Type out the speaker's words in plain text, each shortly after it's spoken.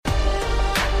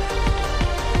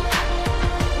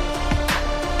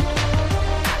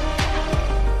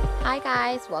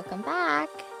guys, welcome back.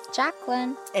 It's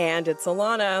Jacqueline. And it's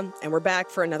Alana, and we're back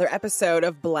for another episode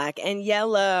of Black and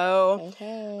Yellow.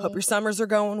 Hey. Hope your summers are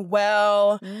going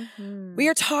well. Mm-hmm. We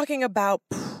are talking about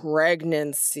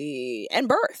pregnancy and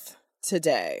birth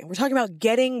today. We're talking about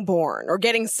getting born or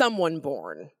getting someone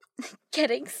born.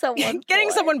 Getting someone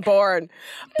Getting someone born.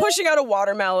 Pushing out a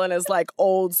watermelon is like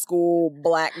old school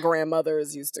Black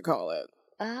grandmothers used to call it.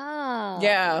 Oh.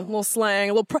 Yeah, a little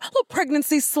slang, a little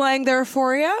pregnancy slang there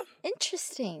for you.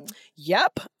 Interesting.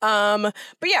 Yep. But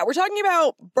yeah, we're talking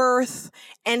about birth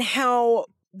and how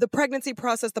the pregnancy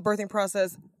process, the birthing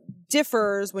process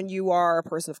differs when you are a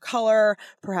person of color,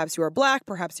 perhaps you are Black,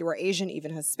 perhaps you are Asian,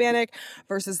 even Hispanic,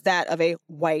 versus that of a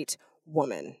white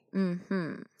woman.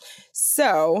 Mm-hmm.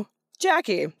 So,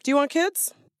 Jackie, do you want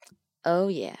kids? Oh,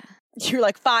 yeah. You're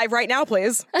like 5 right now,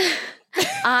 please.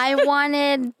 I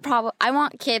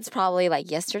want kids probably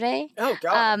like yesterday. Oh,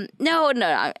 God. No,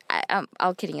 I'm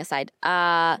all kidding aside.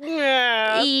 Yeah.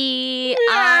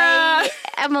 I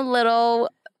am a little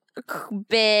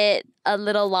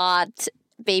lot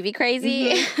baby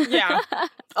crazy. Mm-hmm. Yeah.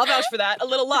 I'll vouch for that. A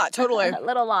little lot, totally. A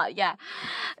little lot, yeah.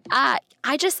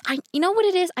 You know what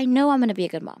it is? I know I'm going to be a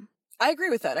good mom. I agree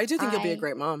with that. I do think you'll be a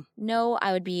great mom. No,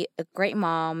 I would be a great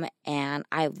mom, and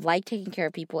I like taking care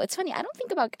of people. It's funny, I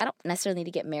don't necessarily need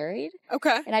to get married.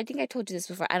 Okay. And I think I told you this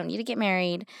before. I don't need to get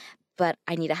married, but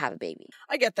I need to have a baby.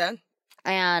 I get that.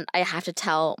 And I have to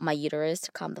tell my uterus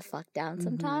to calm the fuck down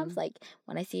sometimes. Mm-hmm. Like,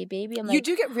 when I see a baby, I'm like... You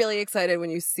do get really excited when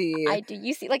you see... I do.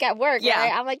 You see, like, at work, yeah.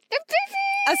 right? I'm like, the baby!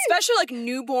 Especially, like,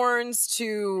 newborns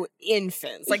to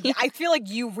infants. Like, I feel like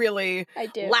you really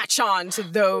latch on to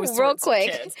those real sorts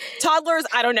quick. of kids. Toddlers,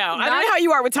 I don't know. I don't know how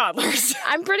you are with toddlers.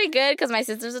 I'm pretty good because my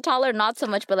sister's a toddler. Not so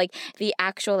much, but, like, the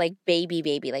actual, like,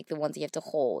 baby, like, the ones you have to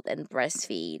hold and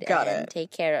breastfeed and take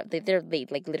care of. They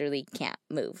like, literally can't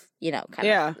move, you know, kind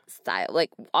of style. Like,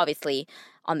 obviously,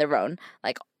 on their own,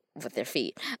 like, with their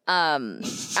feet. Can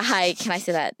I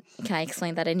say that? Can I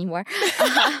explain that anymore?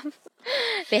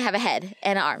 They have a head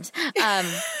and arms.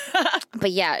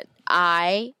 But yeah,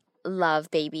 I love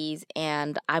babies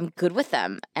and I'm good with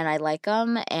them and I like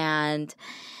them and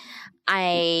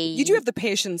You do have the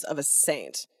patience of a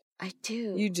saint. I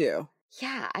do. You do.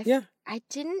 Yeah. I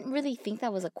didn't really think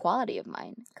that was a quality of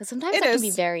mine because sometimes I can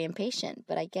be very impatient,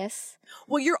 but I guess.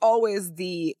 Well, you're always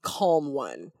the calm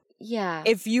one. Yeah.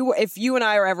 If you and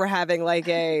I are ever having like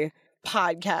a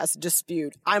podcast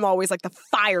dispute, I'm always like the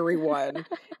fiery one,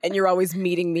 and you're always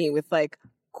meeting me with like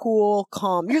cool,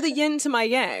 calm. You're the yin to my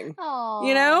yang. Oh,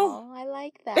 you know, I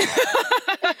like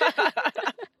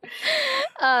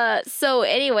that. So,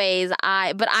 anyways,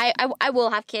 I will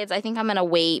have kids. I think I'm gonna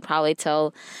wait probably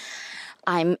till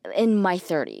I'm in my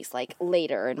 30s, like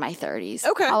later in my 30s.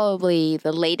 Okay. Probably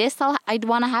the latest I'd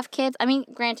want to have kids. I mean,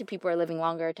 granted, people are living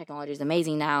longer. Technology is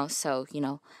amazing now. So, you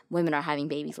know, women are having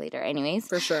babies later anyways.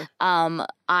 For sure.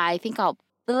 I think the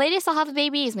latest I'll have a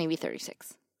baby is maybe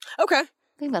 36. Okay. I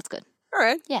think that's good. All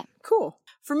right. Yeah. Cool.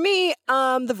 For me,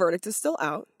 the verdict is still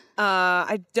out.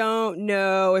 I don't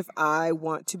know if I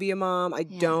want to be a mom. I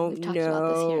don't we've talked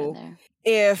about this here and there.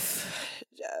 If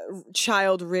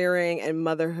child rearing and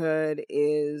motherhood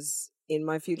is in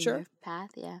my future. In your path,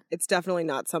 yeah. It's definitely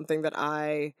not something that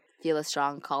I feel a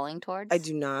strong calling towards. I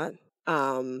do not.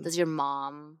 Does your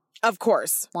mom, of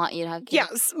course, want you to have kids?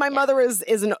 Yes, my mother is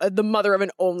the mother of an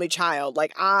only child.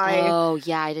 Like Oh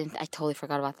yeah, I totally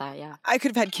forgot about that. Yeah, I could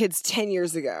have had kids 10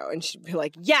 years ago, and she'd be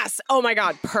like, "Yes, oh my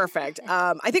God, perfect."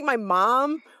 I think my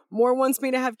mom more wants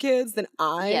me to have kids than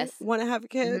I want to have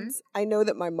kids. Mm-hmm. I know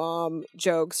that my mom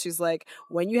jokes. She's like,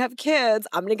 when you have kids,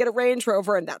 I'm going to get a Range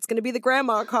Rover and that's going to be the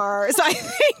grandma car. So I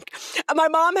think my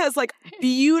mom has like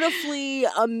beautifully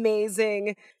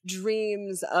amazing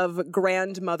dreams of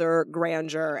grandmother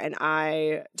grandeur. And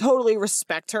I totally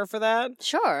respect her for that.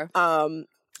 Sure. But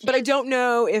I don't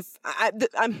know if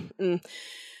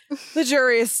the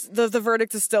jury is, the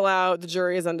verdict is still out. The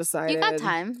jury is undecided. You got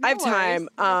time. I have time.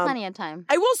 Plenty of time.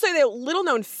 I will say that little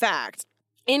known fact,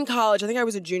 in college, I think I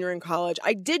was a junior in college,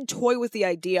 I did toy with the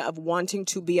idea of wanting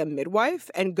to be a midwife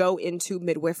and go into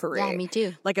midwifery. Yeah, me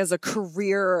too. Like as a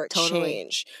career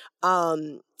change.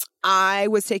 I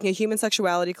was taking a human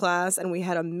sexuality class and we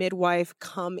had a midwife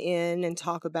come in and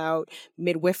talk about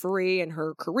midwifery and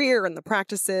her career and the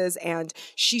practices. And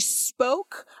she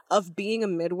spoke of being a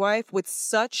midwife with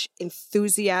such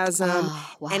enthusiasm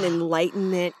and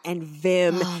enlightenment and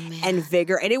vim and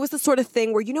vigor. And it was the sort of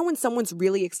thing where, you know, when someone's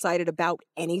really excited about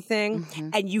anything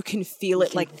and you can feel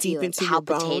it like deep into your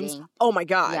bones. Oh my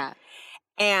God. Yeah.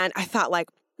 And I thought like,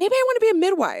 maybe I want to be a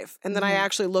midwife. And then I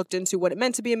actually looked into what it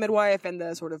meant to be a midwife and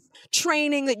the sort of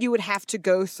training that you would have to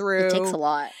go through. It takes a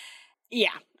lot. Yeah.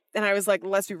 And I was like,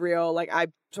 let's be real. Like, I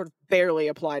sort of barely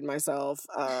applied myself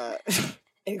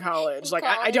in college.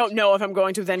 I don't know if I'm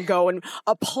going to then go and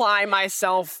apply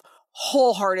myself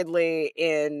wholeheartedly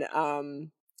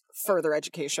in further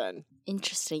education.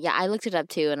 Interesting. Yeah, I looked it up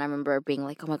too, and I remember being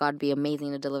like, oh my God, it'd be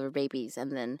amazing to deliver babies.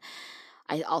 And then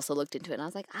I also looked into it, and I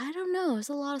was like, I don't know. There's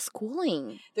a lot of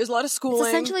schooling. There's a lot of schooling. It's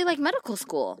essentially like medical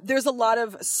school. There's a lot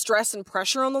of stress and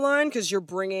pressure on the line because you're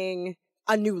bringing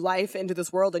a new life into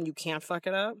this world and you can't fuck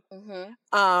it up.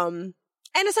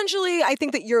 And essentially, I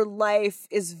think that your life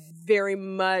is very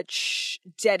much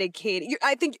dedicated.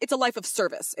 I think it's a life of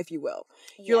service, if you will.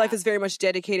 Your life is very much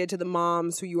dedicated to the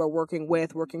moms who you are working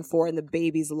with, working for, and the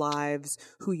babies' lives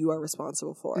who you are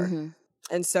responsible for.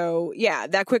 And so, yeah,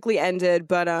 that quickly ended.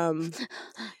 But,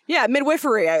 yeah,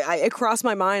 midwifery, it crossed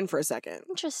my mind for a second.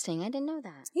 Interesting. I didn't know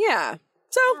that. Yeah.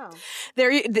 So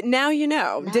now you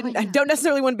know. I don't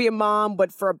necessarily want to be a mom,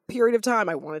 but for a period of time,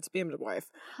 I wanted to be a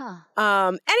midwife.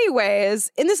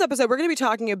 Anyways, in this episode, we're going to be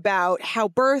talking about how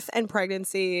birth and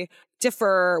pregnancy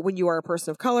differ when you are a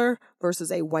person of color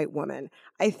versus a white woman.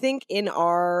 I think in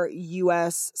our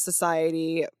U.S.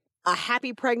 society, a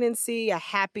happy pregnancy, a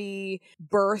happy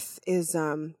birth is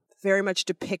very much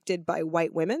depicted by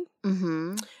white women.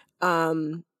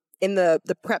 In the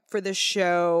prep for this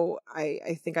show,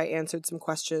 I think I answered some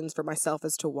questions for myself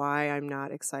as to why I'm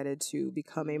not excited to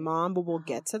become a mom, but we'll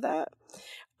get to that.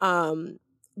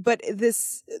 But the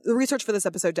research for this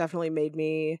episode definitely made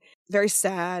me very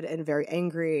sad and very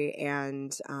angry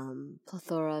and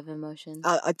plethora of emotions.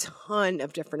 A ton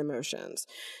of different emotions.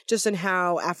 Just in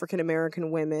how African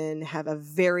American women have a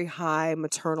very high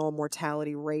maternal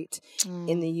mortality rate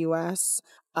in the U.S.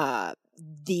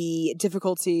 The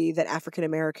difficulty that African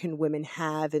American women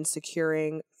have in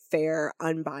securing fair,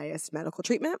 unbiased medical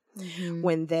treatment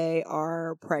when they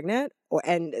are pregnant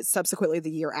and subsequently the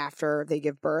year after they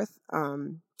give birth,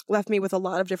 left me with a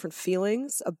lot of different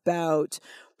feelings about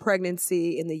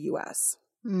pregnancy in the U.S.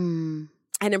 And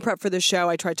in prep for the show,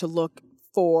 I tried to look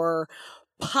for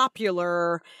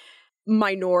popular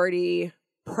minority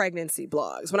pregnancy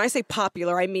blogs. When I say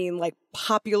popular, I mean like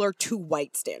popular to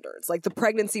white standards, like the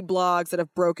pregnancy blogs that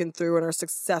have broken through and are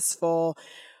successful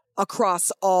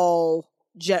across all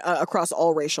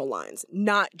racial lines,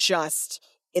 not just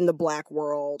in the Black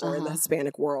world or in the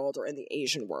Hispanic world or in the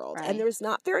Asian world. Right. And there's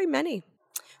not very many.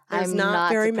 I'm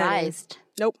not very surprised. Many.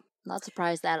 Nope. Not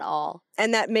surprised at all.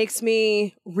 And that makes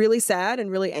me really sad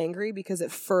and really angry because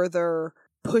it further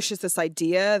pushes this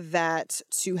idea that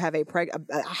to have a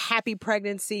happy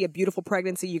pregnancy, a beautiful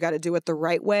pregnancy, you got to do it the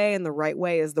right way, and the right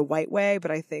way is the white way.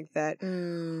 But I think that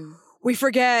we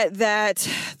forget that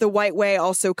the white way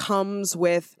also comes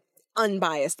with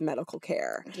unbiased medical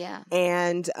care. Yeah.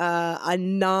 And a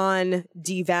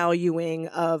non-devaluing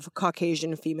of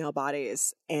Caucasian female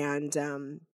bodies. And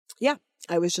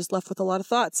I was just left with a lot of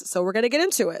thoughts. So we're going to get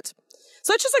into it.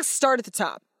 So let's just start at the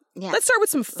top. Yeah. Let's start with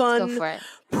some fun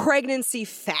pregnancy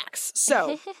facts.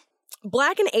 So,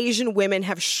 Black and Asian women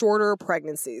have shorter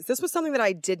pregnancies. This was something that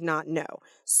I did not know.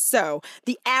 So,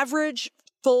 the average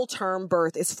full-term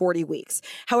birth is 40 weeks.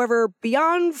 However,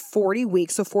 beyond 40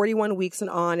 weeks, so 41 weeks and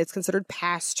on, it's considered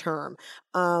past term.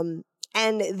 And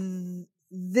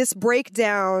this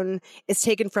breakdown is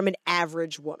taken from an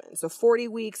average woman. So 40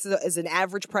 weeks is an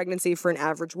average pregnancy for an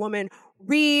average woman.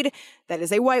 Read, that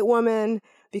is a white woman,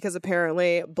 because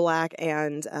apparently Black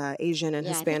and Asian and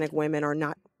Hispanic women are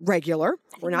not regular.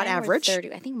 We're not average. I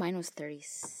think mine was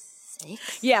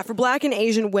 36. Yeah, for Black and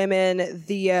Asian women,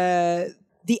 the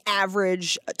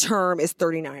average term is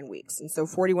 39 weeks. And so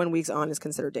 41 weeks on is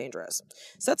considered dangerous.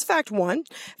 So that's fact one.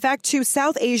 Fact two,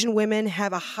 South Asian women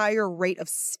have a higher rate of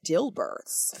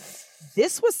stillbirths.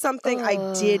 This was something I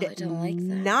did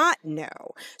not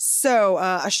know. So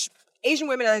Asian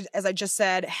women, as I just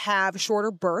said, have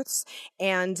shorter births,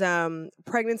 and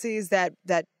pregnancies that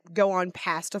go on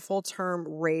past a full term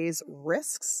raise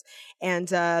risks. And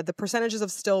the percentages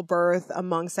of stillbirth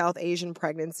among South Asian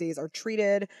pregnancies are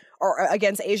treated, or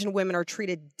against Asian women are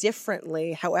treated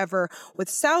differently. However, with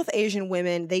South Asian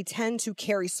women, they tend to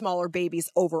carry smaller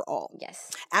babies overall. Yes.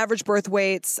 Average birth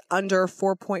weights under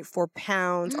 4.4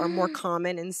 pounds are more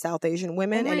common in South Asian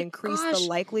women and increase the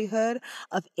likelihood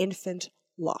of infant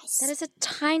loss. That is a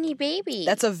tiny baby.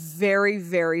 That's a very,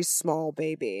 very small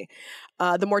baby.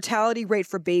 The mortality rate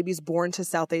for babies born to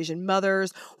South Asian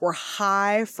mothers were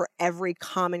high for every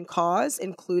common cause,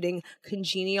 including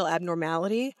congenital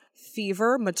abnormality,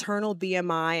 fever, maternal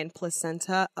BMI, and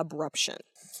placenta abruption.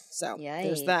 So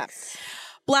there's that.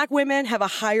 Black women have a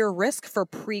higher risk for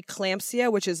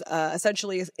preeclampsia, which is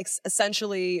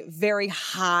essentially very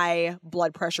high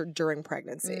blood pressure during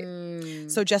pregnancy.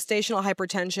 So gestational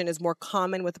hypertension is more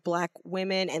common with Black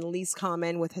women and least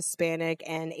common with Hispanic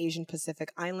and Asian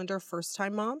Pacific Islander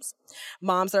first-time moms.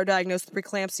 Moms that are diagnosed with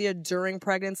preeclampsia during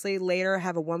pregnancy later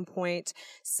have a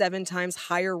 1.7 times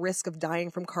higher risk of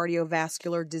dying from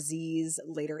cardiovascular disease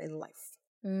later in life.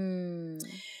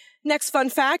 Next fun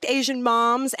fact, Asian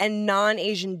moms and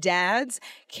non-Asian dads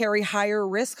carry higher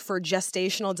risk for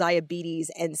gestational diabetes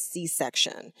and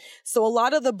C-section. So a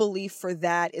lot of the belief for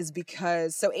that is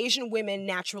because, Asian women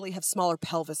naturally have smaller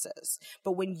pelvises,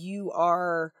 but when you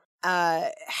are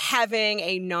having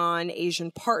a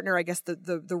non-Asian partner, I guess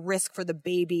the risk for the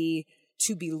baby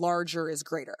to be larger is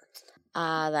greater.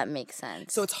 That makes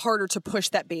sense. So it's harder to push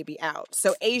that baby out.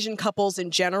 So Asian couples in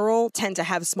general tend to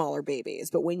have smaller babies.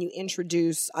 But when you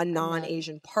introduce a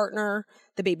non-Asian partner,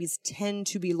 the babies tend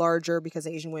to be larger because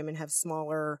Asian women have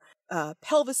smaller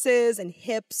pelvises and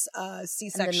hips,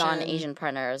 C-section. And the non-Asian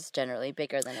partner is generally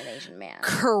bigger than an Asian man.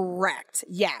 Correct.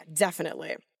 Yeah,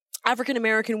 definitely. African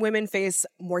American women face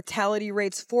mortality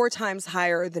rates 4 times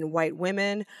higher than white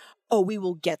women. Oh, we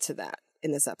will get to that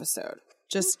in this episode.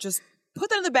 Just put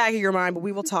that in the back of your mind, but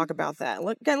we will talk about that.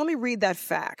 Again, let me read that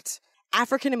fact.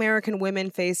 African American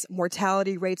women face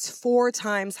mortality rates 4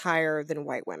 times higher than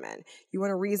white women. You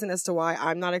want a reason as to why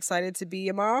I'm not excited to be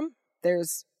a mom?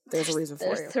 There's a reason for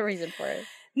you. There's a reason for it.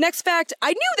 Next fact, I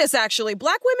knew this actually.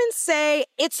 Black women say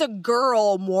it's a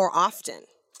girl more often.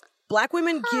 Black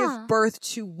women give birth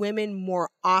to women more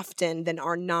often than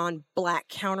our non-Black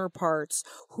counterparts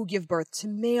who give birth to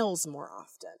males more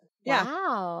often. Yeah.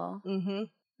 Wow.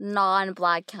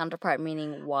 Non-Black counterpart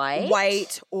meaning white?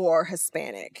 White or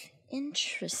Hispanic.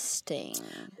 Interesting.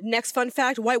 Next fun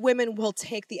fact, white women will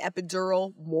take the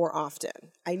epidural more often.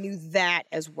 I knew that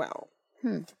as well.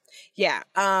 Yeah.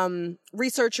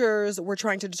 Researchers were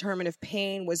trying to determine if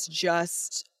pain was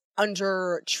just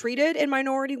undertreated in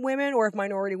minority women or if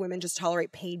minority women just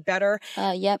tolerate pain better.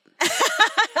 Yep.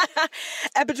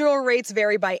 Epidural rates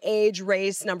vary by age,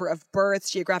 race, number of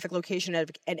births, geographic location,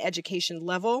 and education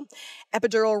level.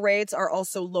 Epidural rates are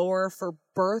also lower for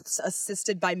births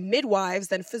assisted by midwives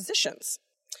than physicians.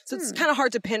 So it's kind of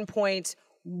hard to pinpoint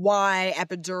why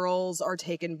epidurals are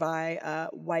taken by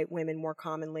white women more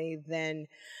commonly than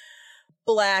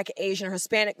Black, Asian, or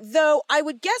Hispanic. Though I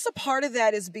would guess a part of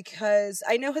that is because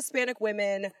I know Hispanic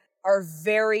women are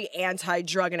very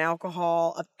anti-drug and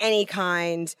alcohol of any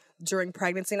kind during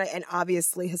pregnancy, and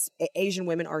obviously Asian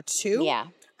women are too. Yeah.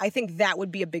 I think that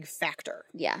would be a big factor.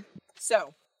 Yeah.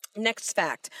 So, next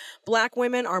fact. Black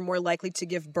women are more likely to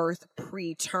give birth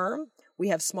preterm. We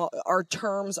have our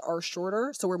terms are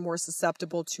shorter, so we're more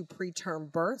susceptible to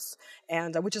preterm births,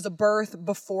 and which is a birth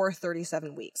before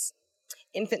 37 weeks.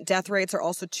 Infant death rates are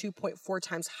also 2.4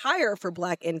 times higher for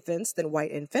Black infants than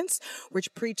white infants,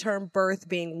 which preterm birth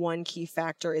being one key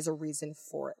factor is a reason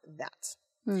for that.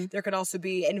 There could also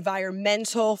be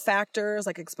environmental factors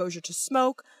like exposure to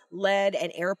smoke, lead,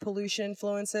 and air pollution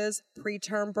influences.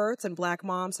 Preterm births and Black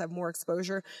moms have more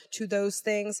exposure to those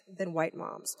things than white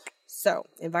moms. So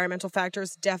environmental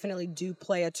factors definitely do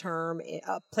play a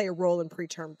role in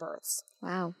preterm births.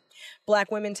 Wow.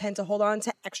 Black women tend to hold on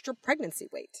to extra pregnancy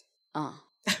weight. I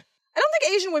don't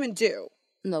think Asian women do.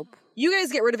 Nope. You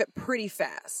guys get rid of it pretty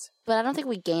fast. But I don't think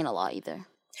we gain a lot either.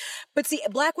 But see,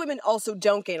 Black women also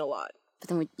don't gain a lot. But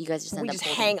then you guys just end up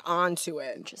hang on to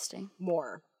it. Interesting.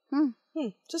 More.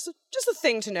 Just a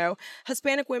thing to know.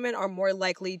 Hispanic women are more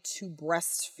likely to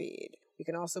breastfeed. We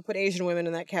can also put Asian women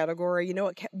in that category. You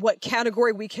know what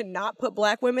category we cannot put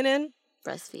Black women in?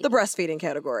 Breastfeed. The breastfeeding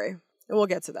category. And we'll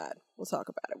get to that. We'll talk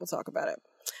about it.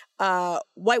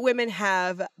 White women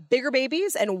have bigger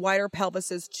babies and wider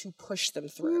pelvises to push them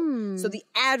through. So the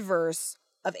adverse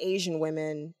of Asian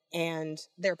women and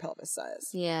their pelvis size.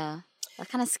 Yeah. That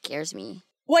kind of scares me.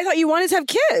 Well, I thought you wanted to have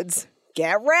kids.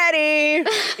 Get ready.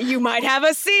 You might have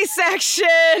a C-section.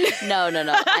 No.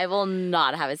 I will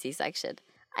not have a C-section.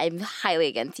 I'm highly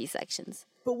against C-sections.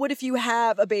 But what if you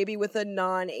have a baby with a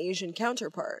non-Asian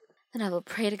counterpart? Then I will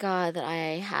pray to God that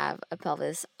I have a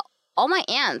pelvis. All my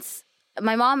aunts,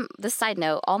 my mom, this side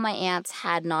note, all my aunts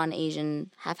had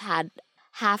non-Asian, have had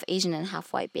half Asian and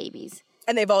half white babies.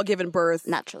 And they've all given birth?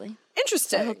 Naturally.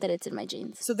 Interesting. So I hope that it's in my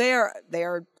genes. So they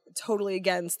are totally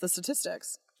against the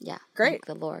statistics. Yeah. Great. Thank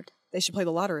the Lord. They should play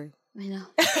the lottery. I know.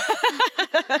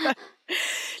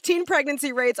 Teen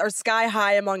pregnancy rates are sky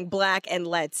high among Black and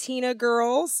Latina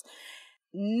girls.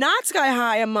 Not sky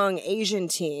high among Asian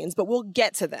teens, but we'll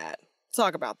get to that.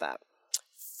 Talk about that.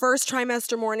 first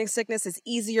trimester morning sickness is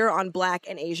easier on Black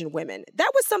and Asian women.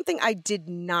 That was something I did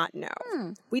not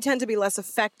know. We tend to be less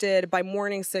affected by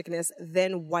morning sickness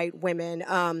than white women.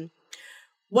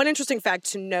 One interesting fact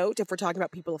to note, if we're talking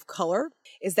about people of color,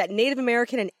 is that Native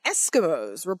American and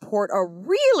Eskimos report a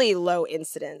really low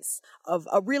incidence of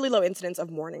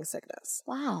morning sickness.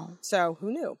 Wow. So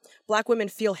who knew? Black women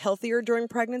feel healthier during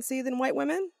pregnancy than white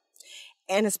women.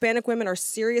 And Hispanic women are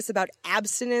serious about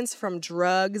abstinence from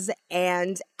drugs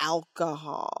and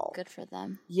alcohol. Good for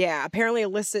them. Yeah, apparently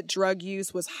illicit drug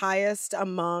use was highest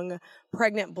among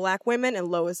pregnant Black women and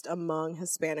lowest among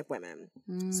Hispanic women.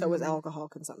 So was alcohol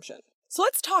consumption. So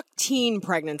let's talk teen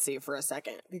pregnancy for a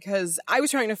second, because I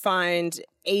was trying to find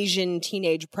Asian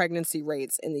teenage pregnancy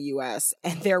rates in the U.S.,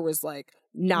 and there was like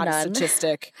not a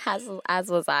statistic. As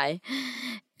was I.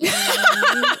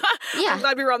 Yeah. I'm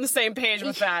glad we were on the same page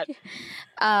with that.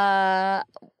 I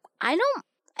don't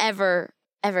ever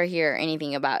hear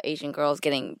anything about Asian girls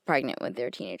getting pregnant when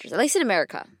they're teenagers, at least in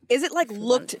America. Is it like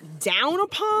looked down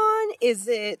upon? Is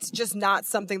it just not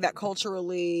something that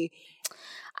culturally...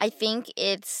 I think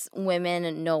it's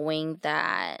women knowing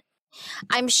that...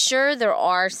 I'm sure there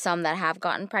are some that have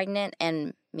gotten pregnant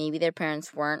and maybe their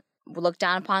parents weren't looked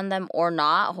down upon them or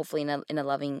not, hopefully in a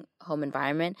loving home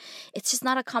environment. It's just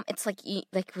not it's like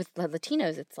with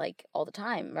Latinos, it's like all the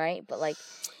time, right? But like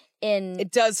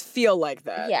it does feel like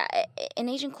that. Yeah, in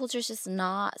Asian culture, it's just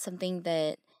not something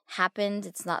that happens.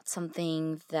 It's not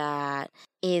something that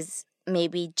is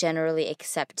maybe generally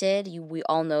accepted. We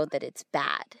all know that it's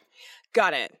bad.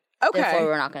 Got it. Okay. Therefore,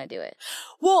 we're not going to do it.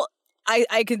 Well,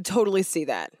 I could totally see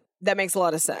that. That makes a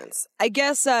lot of sense. I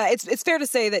guess it's fair to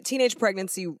say that teenage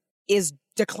pregnancy is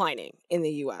declining in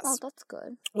the U.S. Oh, that's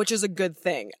good. Which is a good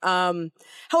thing.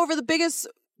 However, the biggest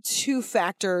two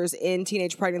factors in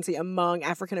teenage pregnancy among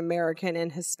African American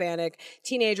and Hispanic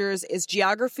teenagers is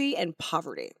geography and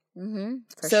poverty.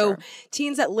 So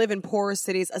teens that live in poorer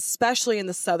cities, especially in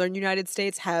the southern United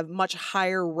States, have much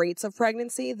higher rates of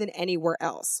pregnancy than anywhere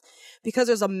else because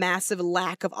there's a massive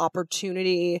lack of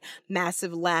opportunity,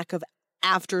 massive lack of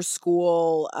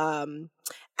after-school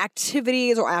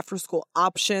activities or after-school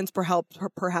options.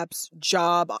 Perhaps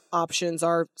job options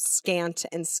are scant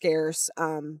and scarce.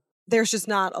 There's just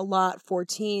not a lot for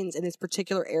teens in these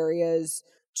particular areas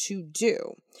to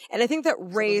do. And I think that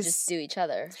race... So just do each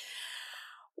other.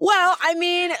 Well, I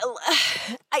mean,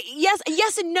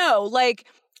 yes and no. Like,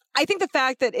 I think the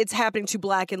fact that it's happening to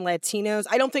Black and Latinos,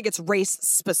 I don't think it's race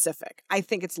specific. I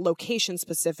think it's location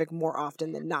specific more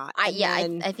often than not.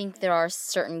 I think there are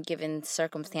certain given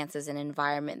circumstances and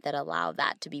environment that allow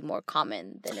that to be more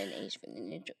common than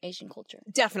in Asian culture.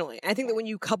 Definitely. I think that when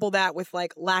you couple that with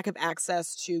like lack of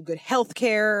access to good health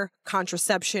care,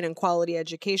 contraception, and quality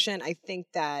education, I think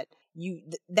that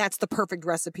that's the perfect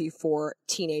recipe for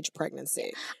teenage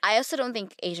pregnancy. I also don't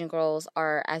think Asian girls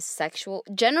are as sexual.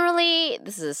 Generally,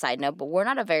 this is a side note, but we're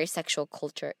not a very sexual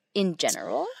culture in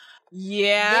general.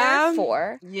 Yeah.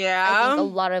 Therefore, I think a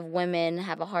lot of women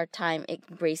have a hard time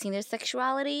embracing their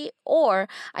sexuality, or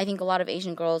I think a lot of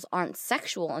Asian girls aren't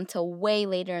sexual until way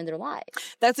later in their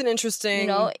lives. That's an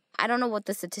interesting... I don't know what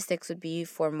the statistics would be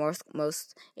for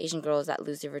most Asian girls that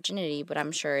lose their virginity, but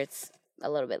I'm sure it's a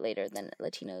little bit later than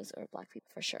Latinos or Black people,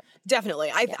 for sure.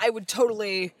 Definitely. I would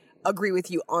totally agree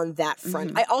with you on that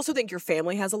front. I also think your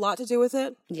family has a lot to do with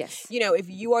it. Yes. If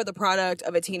you are the product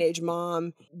of a teenage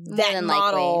mom, that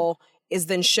model is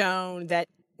then shown that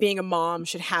being a mom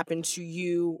should happen to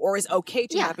you or is okay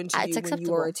to happen to you when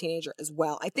you are a teenager as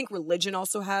well. I think religion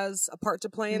also has a part to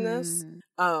play in this.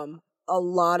 A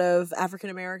lot of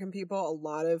African-American people, a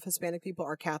lot of Hispanic people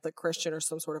are Catholic, Christian, or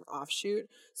some sort of offshoot.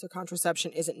 So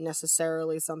contraception isn't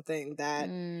necessarily something that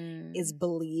is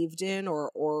believed in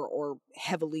or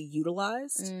heavily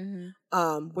utilized,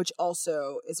 which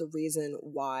also is a reason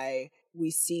why we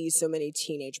see so many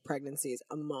teenage pregnancies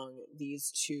among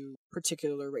these two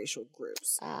particular racial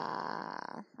groups.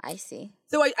 I see.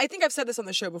 So I think I've said this on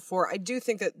the show before. I do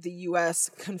think that the U.S.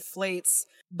 conflates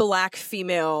Black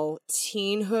female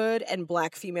teenhood and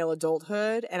Black female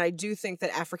adulthood. And I do think that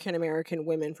African-American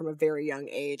women from a very young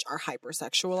age are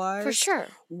hypersexualized. For sure.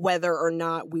 Whether or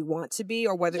not we want to be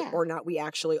or whether or not we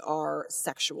actually are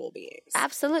sexual beings.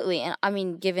 Absolutely. And I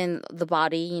mean, given the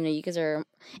body, you guys are,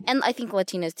 and I think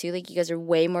Latinos too, like you guys are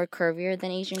way more curvier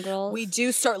than Asian girls. We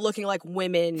do start looking like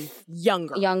women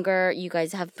younger. You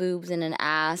guys have boobs and an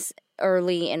ass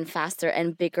early and faster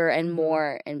and bigger and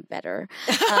more and better.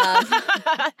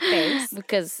 Thanks.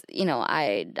 Because,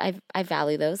 I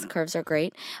value those. Curves are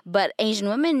great. But Asian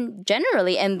women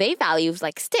generally, and they value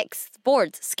like sticks,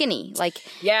 boards, skinny. Like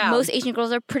most Asian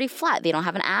girls are pretty flat. They don't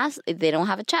have an ass. They don't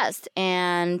have a chest.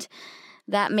 And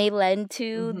that may lend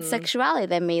to sexuality,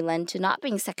 that may lend to not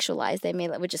being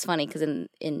sexualized, which is funny because in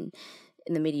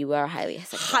the media we are highly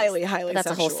sexualized. Highly that's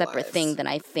sexualized. A whole separate thing than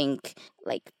I think,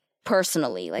 like,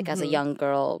 personally, like as a young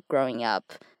girl growing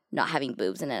up, not having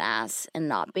boobs and an ass and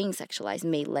not being sexualized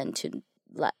may lend to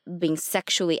being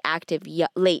sexually active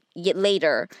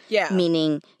later,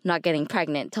 meaning not getting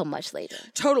pregnant till much later.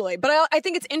 Totally. But I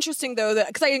think it's interesting, though, that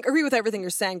because I agree with everything you're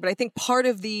saying, but I think part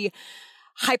of the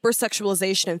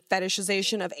hypersexualization and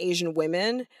fetishization of Asian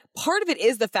women, part of it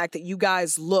is the fact that you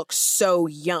guys look so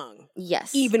young.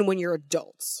 Yes. Even when you're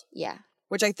adults. Yeah.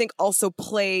 Which I think also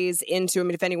plays into, I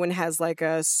mean, if anyone has like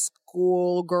a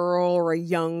schoolgirl or a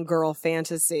young girl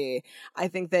fantasy, I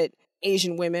think that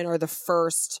Asian women are the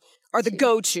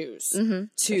go-tos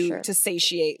to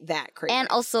satiate that craving. And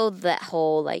also that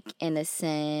whole, like,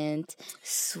 innocent,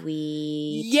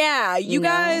 sweet. Yeah, you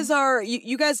guys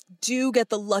do get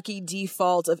the lucky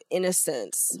default of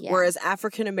innocence, whereas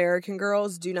African American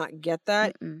girls do not get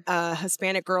that.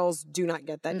 Hispanic girls do not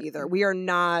get that either. We are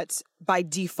not, by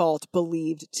default,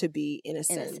 believed to be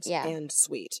innocent and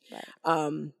sweet.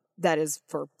 Right. That is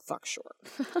for fuck sure.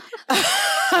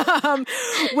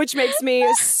 Which makes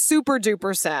me super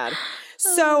duper sad.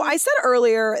 So I said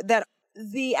earlier that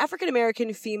the African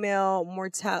American female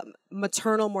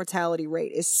maternal mortality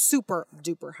rate is super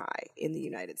duper high in the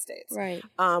United States. Right.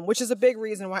 Which is a big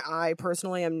reason why I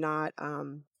personally am not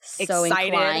so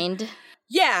excited. Inclined.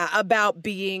 Yeah, about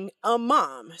being a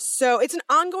mom. So it's an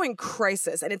ongoing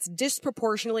crisis and it's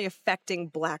disproportionately affecting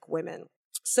Black women.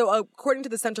 So according to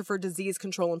the Center for Disease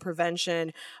Control and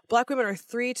Prevention, Black women are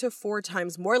 3 to 4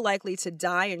 times more likely to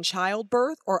die in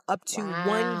childbirth or up to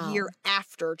 1 year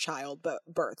after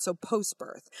childbirth, so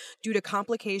post-birth, due to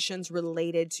complications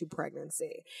related to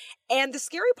pregnancy. And the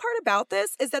scary part about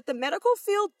this is that the medical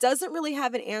field doesn't really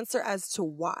have an answer as to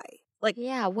why. Like,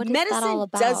 what is medicine that all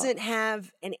about? Doesn't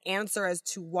have an answer as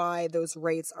to why those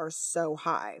rates are so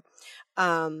high.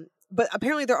 But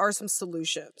apparently there are some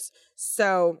solutions.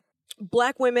 So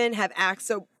Black women have access.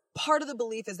 So part of the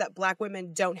belief is that Black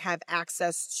women don't have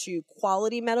access to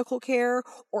quality medical care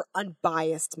or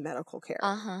unbiased medical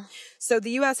care. So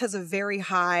the U.S. has a very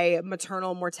high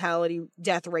maternal mortality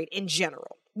death rate in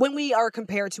general when we are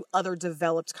compared to other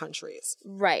developed countries.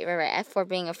 Right. For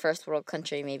being a first world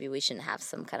country, maybe we shouldn't have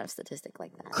some kind of statistic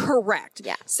like that. Correct.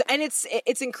 Yeah. So, and it's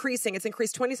increasing. It's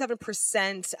increased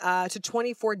 27% to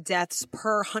 24 deaths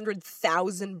per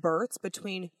 100,000 births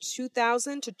between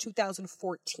 2000 to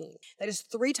 2014. That is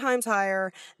 3 times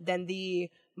higher than the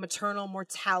maternal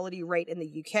mortality rate in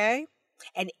the UK.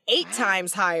 And 8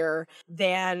 times higher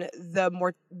than the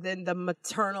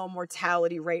maternal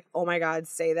mortality rate. Oh my God,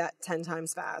 say that 10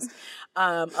 times fast.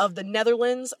 Of the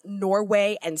Netherlands,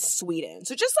 Norway, and Sweden.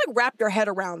 So just like wrap your head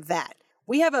around that.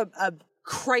 We have a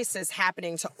crisis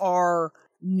happening to our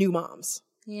new moms.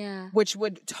 Yeah. Which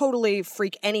would totally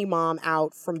freak any mom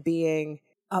out from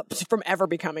from ever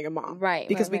becoming a mom. Right.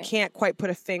 Because we can't quite put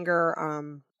a finger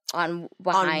on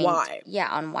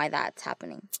why that's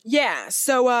happening. Yeah.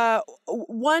 So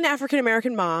one African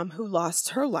American mom who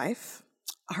lost her life,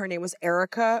 her name was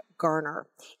Erica Garner.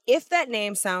 If that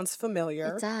name sounds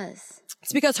familiar. It does.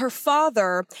 It's because her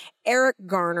father, Eric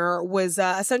Garner, was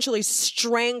essentially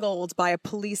strangled by a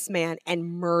policeman and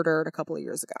murdered a couple of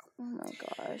years ago. Oh my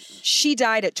gosh. She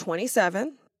died at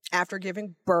 27 after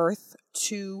giving birth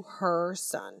to her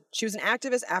son. She was an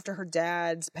activist after her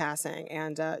dad's passing,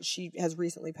 and she has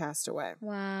recently passed away.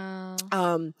 Wow.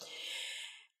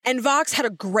 And Vox had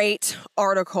a great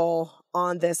article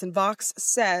on this, and Vox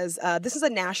says, this is a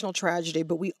national tragedy,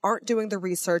 but we aren't doing the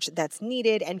research that's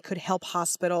needed and could help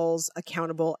hospitals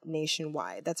accountable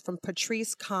nationwide. That's from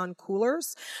Patrice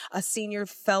Kahn-Coolers, a senior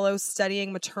fellow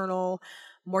studying maternal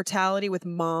mortality with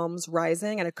Moms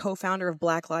Rising and a co-founder of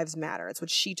Black Lives Matter. It's what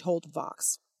she told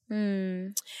Vox.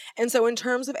 And so in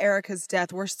terms of Erica's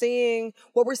death, what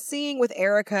we're seeing with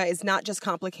Erica is not just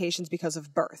complications because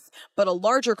of birth, but a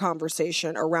larger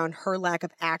conversation around her lack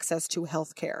of access to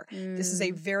health care. This is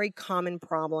a very common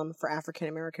problem for African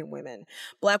American women.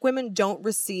 Black women don't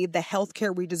receive the health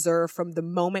care we deserve from the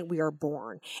moment we are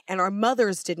born, and our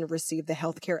mothers didn't receive the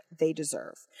health care they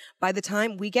deserve. By the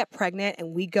time we get pregnant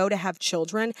and we go to have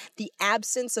children, the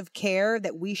absence of care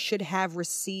that we should have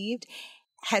received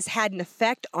has had an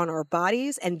effect on our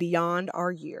bodies and beyond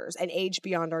our years, and age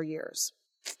beyond our years.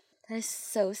 That is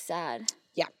so sad.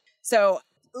 Yeah. So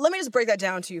let me just break that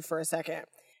down to you for a second.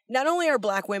 Not only are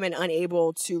Black women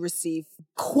unable to receive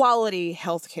quality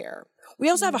health care, We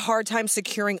also have a hard time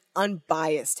securing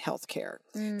unbiased healthcare.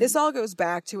 This all goes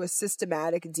back to a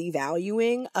systematic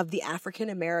devaluing of the African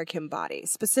American body,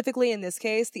 specifically in this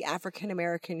case, the African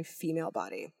American female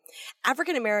body.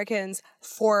 African Americans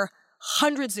for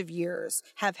hundreds of years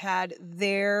have had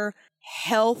their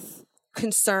health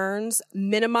concerns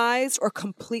minimized or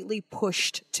completely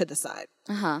pushed to the side.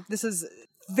 This is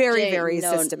very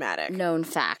systematic. Known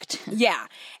fact. Yeah.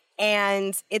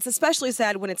 And it's especially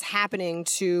sad when it's happening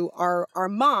to our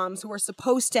moms who are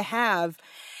supposed to have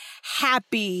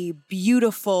happy,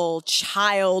 beautiful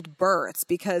child births,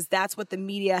 because that's what the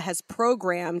media has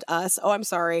programmed us.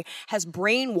 Has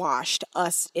brainwashed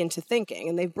us into thinking.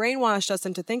 And they've brainwashed us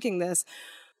into thinking this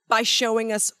by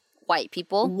showing us white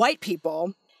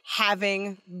people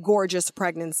having gorgeous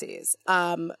pregnancies.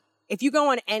 If you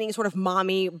go on any sort of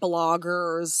mommy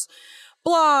blogger's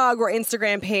blog or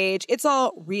Instagram page, it's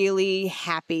all really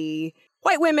happy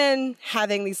white women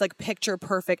having these like picture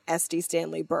perfect SD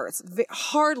Stanley births.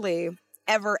 Hardly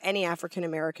ever any African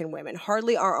American women.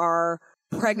 Hardly are our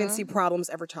pregnancy problems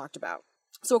ever talked about.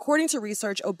 So according to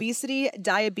research, obesity,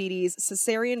 diabetes,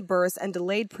 cesarean births, and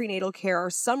delayed prenatal care are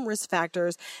some risk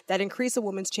factors that increase a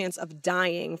woman's chance of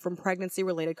dying from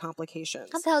pregnancy-related complications.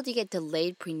 How the hell do you get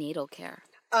delayed prenatal care?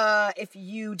 If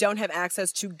you don't have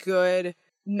access to good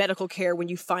medical care when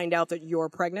you find out that you're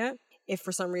pregnant, if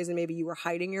for some reason maybe you were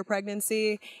hiding your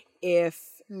pregnancy, I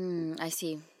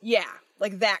see. Yeah,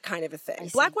 like that kind of a thing.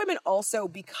 Black women also,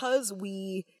 because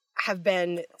we have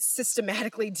been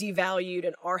systematically devalued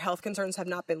and our health concerns have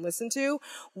not been listened to,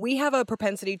 we have a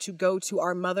propensity to go to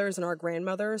our mothers and our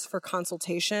grandmothers for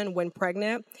consultation when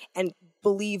pregnant and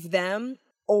believe them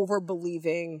over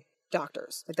believing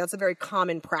doctors. Like that's a very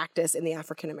common practice in the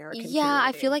African American community.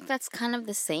 I feel like that's kind of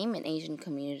the same in Asian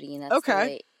community, and that's the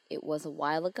way it was a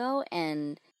while ago.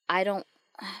 And I don't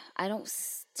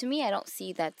see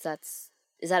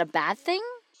is that a bad thing?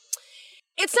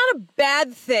 It's not a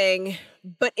bad thing,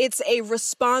 but it's a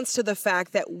response to the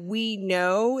fact that we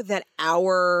know that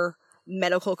our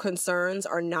medical concerns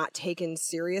are not taken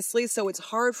seriously. So it's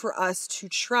hard for us to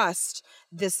trust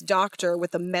this doctor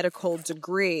with a medical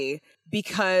degree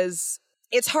because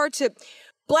it's hard to...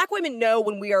 Black women know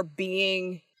when we are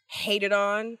being hated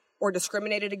on or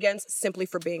discriminated against simply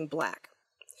for being Black.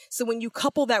 So when you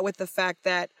couple that with the fact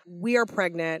that we are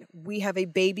pregnant, we have a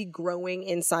baby growing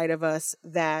inside of us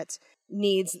that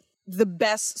needs the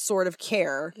best sort of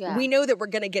care. Yeah. We know that we're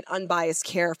going to get unbiased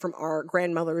care from our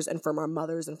grandmothers and from our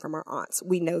mothers and from our aunts.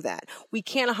 We know that. We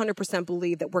can't 100%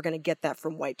 believe that we're going to get that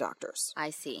from white doctors. I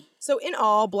see. So in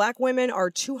all, Black women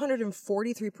are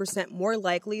 243% more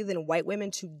likely than white women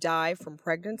to die from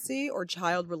pregnancy or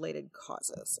child-related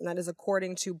causes. And that is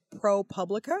according to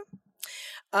ProPublica.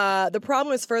 The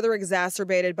problem is further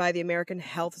exacerbated by the American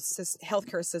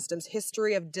healthcare system's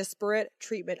history of disparate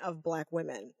treatment of Black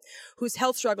women, whose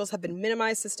health struggles have been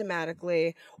minimized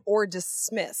systematically or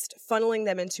dismissed, funneling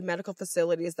them into medical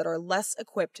facilities that are less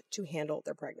equipped to handle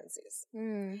their pregnancies.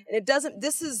 And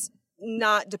this is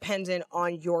not dependent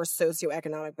on your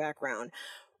socioeconomic background.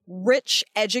 Rich,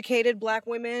 educated Black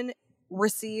women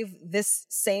receive this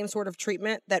same sort of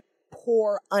treatment that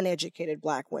poor, uneducated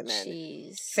Black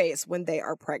women face when they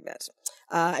are pregnant.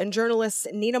 And journalists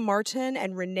Nina Martin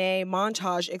and Renee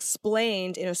Montage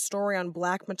explained in a story on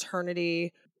Black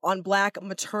maternal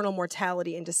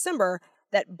mortality in December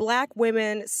that Black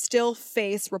women still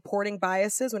face reporting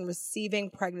biases when receiving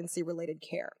pregnancy-related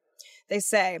care. They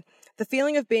say, the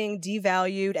feeling of being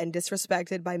devalued and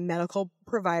disrespected by medical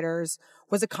providers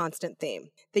was a constant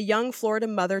theme. The young Florida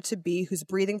mother-to-be whose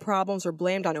breathing problems were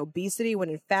blamed on obesity when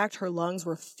in fact her lungs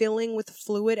were filling with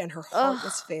fluid and her heart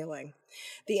was failing.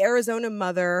 The Arizona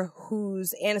mother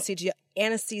whose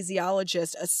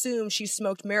anesthesiologist assumed she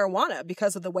smoked marijuana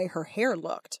because of the way her hair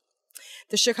looked.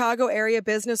 The Chicago area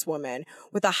businesswoman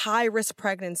with a high-risk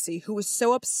pregnancy who was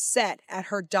so upset at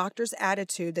her doctor's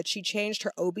attitude that she changed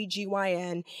her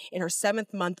OBGYN in her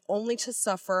 7th month only to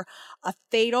suffer a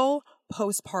fatal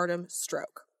postpartum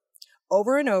stroke.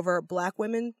 Over and over, Black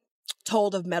women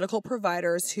told of medical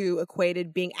providers who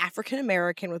equated being African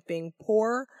American with being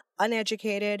poor,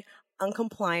 uneducated,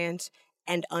 uncompliant,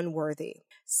 and unworthy.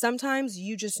 Sometimes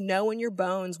you just know in your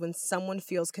bones when someone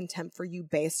feels contempt for you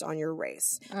based on your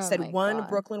race, said one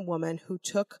Brooklyn woman who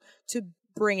took to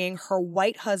bringing her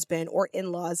white husband or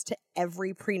in-laws to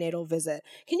every prenatal visit.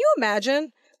 Can you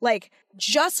imagine? Like,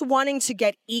 just wanting to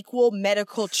get equal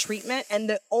medical treatment, and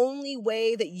the only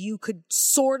way that you could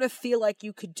sort of feel like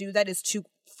you could do that is to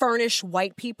furnish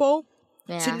white people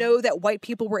to know that white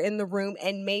people were in the room,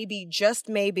 and maybe, just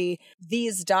maybe,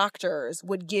 these doctors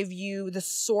would give you the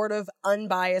sort of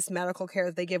unbiased medical care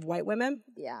that they give white women.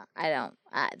 Yeah, I don't.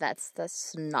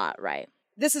 That's not right.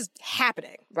 This is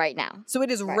happening right now. So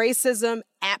it is racism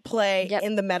at play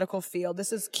in the medical field.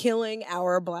 This is killing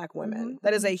our Black women.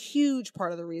 That is a huge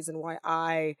part of the reason why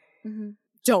I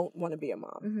don't want to be a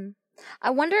mom.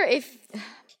 I wonder if,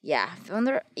 there's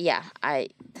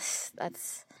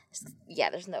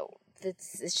no,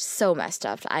 it's just so messed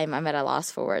up. I'm at a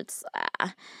loss for words.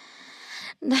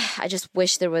 I just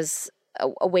wish there was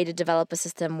a way to develop a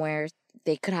system where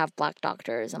they could have Black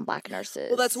doctors and Black nurses.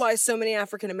 Well, that's why so many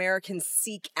African Americans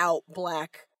seek out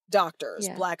Black doctors,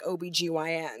 Black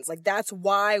OBGYNs. Like, that's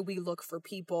why we look for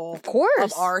people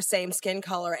of our same skin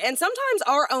color and sometimes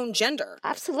our own gender.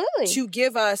 Absolutely. To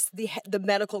give us the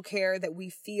medical care that we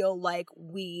feel like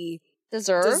we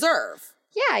deserve.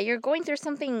 Yeah, you're going through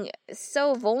something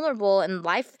so vulnerable and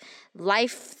life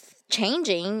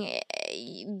changing.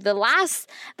 The last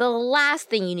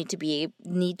thing you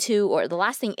or the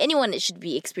last thing anyone should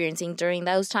be experiencing during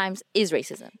those times is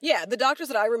racism. Yeah, the doctors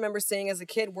that I remember seeing as a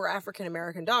kid were African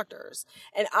American doctors.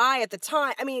 And I, at the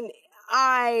time,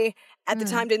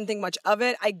 didn't think much of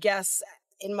it. I guess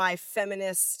in my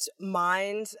feminist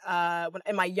mind,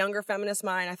 in my younger feminist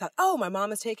mind, I thought, oh, my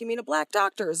mom is taking me to Black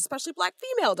doctors, especially Black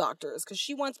female doctors, because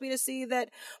she wants me to see that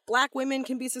Black women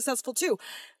can be successful too.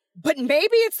 But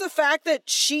maybe it's the fact that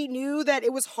she knew that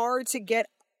it was hard to get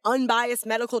unbiased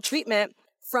medical treatment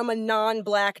from a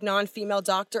non-Black, non-female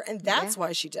doctor, and that's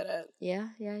why she did it. Yeah.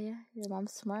 Your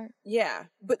mom's smart. Yeah.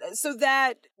 But so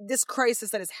that this crisis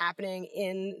that is happening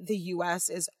in the U.S.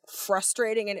 is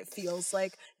frustrating, and it feels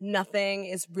like nothing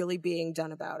is really being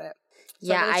done about it.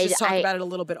 So I just talk about it a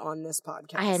little bit on this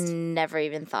podcast. I had never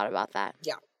even thought about that.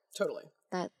 Yeah, totally.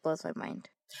 That blows my mind.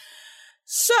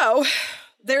 So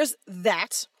there's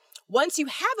that. Once you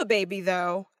have a baby,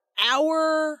 though,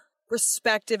 our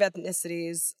respective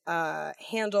ethnicities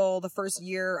handle the first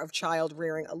year of child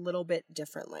rearing a little bit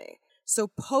differently. So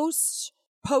post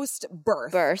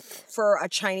birth for a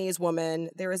Chinese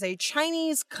woman, there is a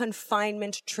Chinese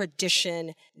confinement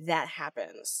tradition that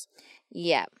happens.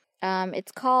 Yeah.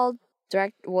 It's called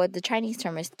the Chinese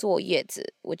term is 坐月子,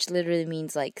 which literally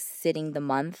means like sitting the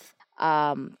month.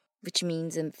 Which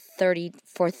means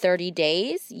for 30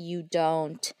 days you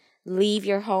don't leave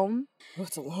your home. Oh,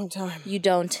 it's a long time. You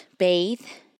don't bathe.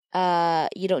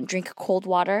 You don't drink cold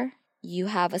water. You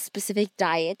have a specific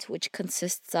diet, which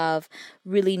consists of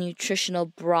really nutritional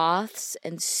broths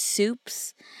and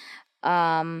soups.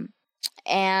 And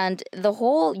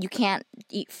you can't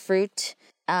eat fruit,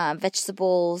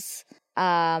 vegetables.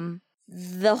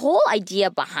 The whole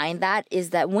idea behind that is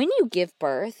that when you give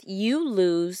birth, you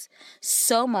lose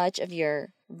so much of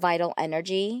your vital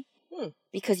energy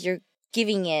because you're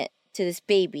giving it to this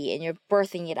baby and you're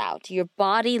birthing it out. Your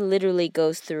body literally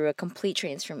goes through a complete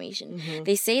transformation.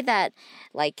 They say that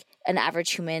like an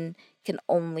average human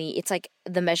it's like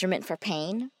the measurement for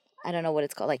pain. I don't know what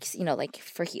it's called. Like, like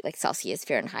for heat, like Celsius,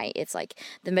 Fahrenheit, it's like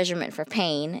the measurement for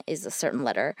pain is a certain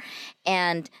letter.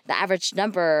 And the average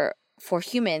number for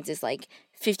humans is like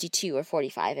 52 or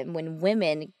 45. And when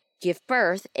women give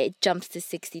birth, it jumps to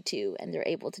 62 and they're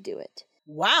able to do it.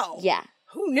 Wow. Yeah.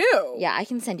 Who knew? Yeah, I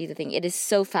can send you the thing. It is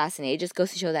so fascinating. It just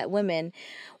goes to show that when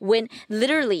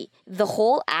literally the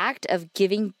whole act of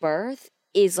giving birth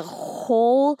is a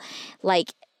whole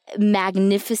like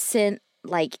magnificent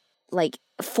like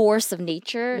force of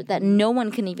nature that no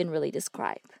one can even really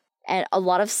describe. And a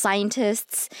lot of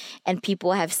scientists and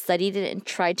people have studied it and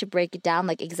tried to break it down,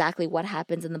 like exactly what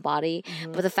happens in the body.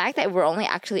 But the fact that we're only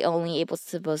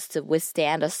supposed to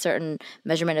withstand a certain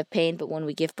measurement of pain, but when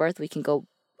we give birth, we can go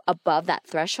above that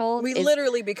threshold. We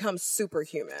literally become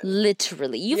superhuman.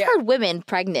 Literally. You've heard women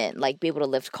pregnant, like, be able to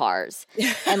lift cars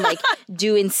and, like,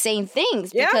 do insane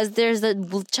things because there's a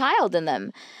child in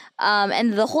them.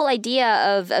 And the whole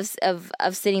idea of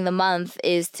sitting the month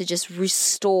is to just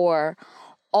restore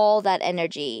all that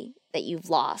energy that you've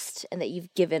lost and that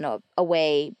you've given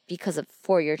away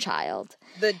for your child.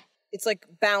 It's like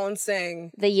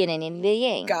balancing the yin and the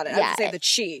yang. Got it. I would say the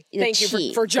chi. Thank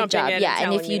you for jumping in. Yeah,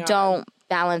 and if you don't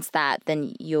balance that,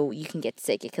 then you can get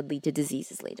sick. It could lead to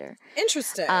diseases later.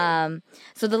 Interesting.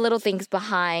 So the little things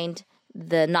behind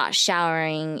the not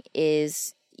showering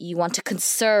is you want to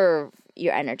conserve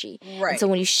your energy. Right. And so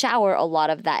when you shower, a lot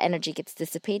of that energy gets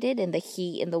dissipated in the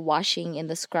heat, in the washing, in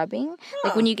the scrubbing.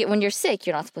 Like when you're sick,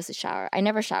 you're not supposed to shower. I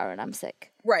never shower when I'm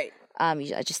sick. Right. I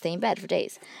just stay in bed for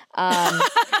days.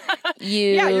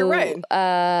 Yeah, you're right.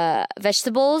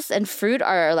 Vegetables and fruit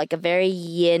are like a very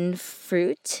yin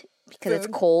fruit because it's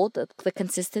cold. The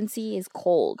consistency is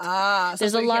cold. So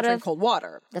there's a lot of cold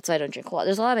water. That's why I don't drink cold water.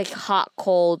 There's a lot of like hot,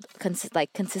 cold,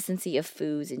 consistency of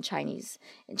foods in Chinese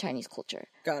culture.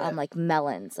 Got it. Like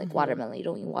melons, like watermelon. You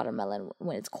don't eat watermelon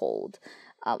when it's cold,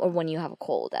 or when you have a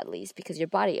cold at least, because your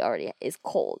body already is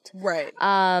cold. Right.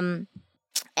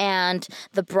 And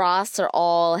the broths are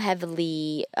all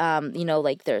heavily,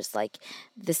 like there's like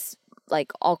this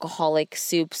like alcoholic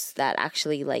soups that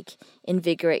actually like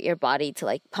invigorate your body to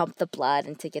like pump the blood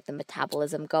and to get the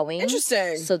metabolism going.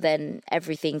 Interesting. So then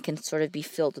everything can sort of be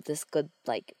filled with this good,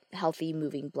 like healthy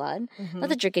moving blood. Not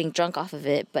that you're getting drunk off of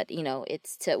it, but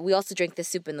we also drink this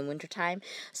soup in the wintertime.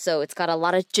 So it's got a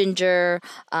lot of ginger,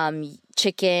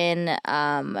 chicken,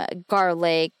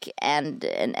 garlic, and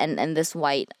this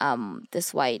white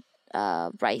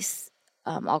rice.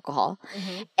 Alcohol,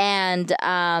 and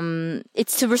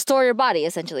it's to restore your body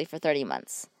essentially for 30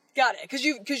 months. Got it, because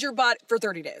your body for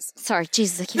 30 days. Sorry,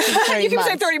 Jesus, I keep saying 30 you keep months.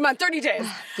 saying 30 days.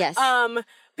 Yes.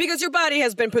 Because your body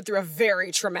has been put through a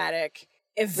very traumatic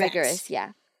event. Rigorous,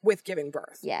 yeah. With giving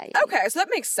birth. Yeah. Okay, so that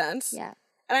makes sense. Yeah.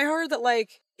 And I heard that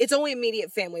like it's only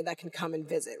immediate family that can come and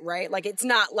visit, right? Like it's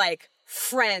not like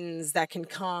friends that can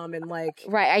come and like.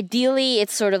 Right. Ideally,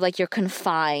 it's sort of like you're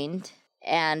confined.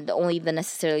 And only the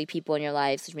necessarily people in your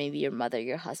lives, which maybe your mother,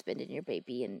 your husband, and your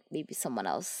baby, and maybe someone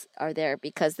else are there.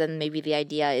 Because then maybe the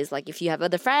idea is like if you have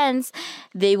other friends,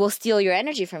 they will steal your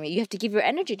energy from you. You have to give your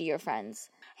energy to your friends.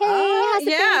 Hey, how's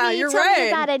the baby? You're Tell right. me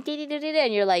about it.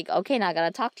 And you're like, okay, now I gotta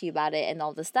talk to you about it and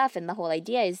all this stuff. And the whole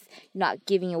idea is you're not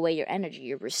giving away your energy.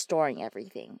 You're restoring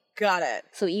everything. Got it.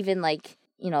 So even like,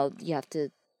 you have to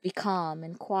be calm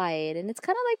and quiet, and it's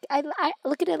kind of like I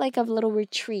look at it like a little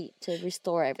retreat to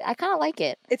restore everything. I kind of like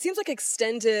it. It seems like an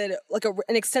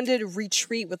extended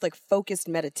retreat with like focused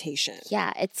meditation.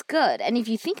 Yeah, it's good. And if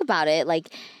you think about it, like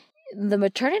the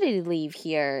maternity leave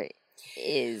here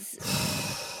is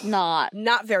not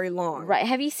very long. Right?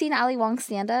 Have you seen Ali Wong's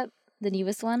stand up, the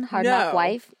newest one, Hard Knock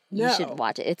Wife? You should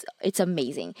watch it. It's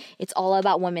amazing. It's all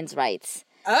about women's rights.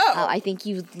 Oh. I think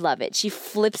you'd love it. She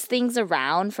flips things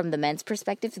around from the men's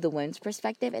perspective to the women's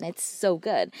perspective, and it's so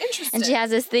good. Interesting. And she has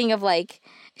this thing of like,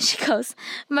 she goes,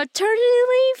 maternity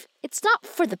leave, it's not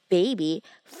for the baby.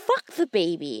 Fuck the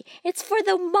baby. It's for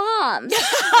the moms.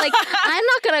 Like, I'm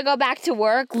not going to go back to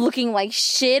work looking like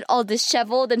shit, all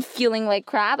disheveled and feeling like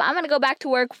crap. I'm going to go back to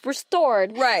work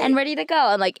restored and ready to go.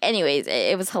 And like, anyways,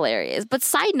 it was hilarious. But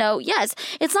side note, yes,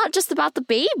 it's not just about the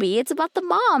baby. It's about the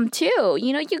mom too.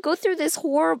 You go through this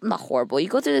you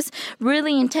go through this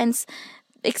really intense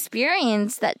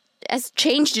experience that has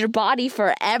changed your body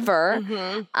forever.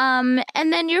 And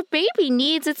then your baby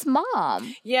needs its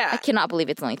mom. Yeah. I cannot believe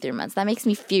it's only 3 months. That makes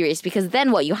me furious because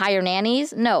then what? You hire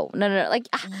nannies? No. Like,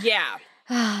 yeah.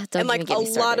 Don't and like even get me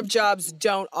started. lot of jobs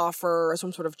don't offer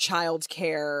some sort of child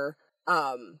care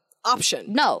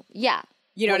option. No. Yeah.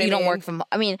 You know what I mean? You don't work from,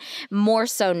 more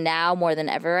so now, more than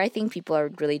ever, I think people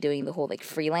are really doing the whole like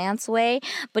freelance way.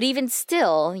 But even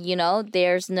still,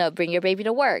 there's no bring your baby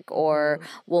to work, or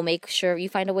we'll make sure you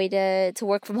find a way to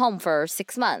work from home for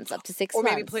 6 months, up to 6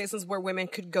 months. Or maybe places where women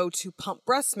could go to pump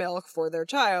breast milk for their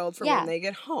child when they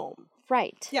get home.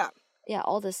 Right. Yeah. Yeah,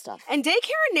 all this stuff. And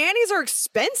daycare and nannies are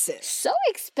expensive. So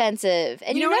expensive.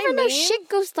 And you never know, shit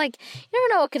goes like, you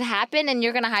never know what could happen, and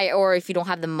you're going to hire, or if you don't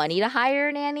have the money to hire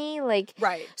a nanny, like.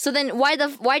 Right. So then why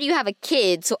do you have a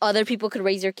kid so other people could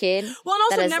raise your kid? Well,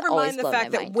 and also never mind the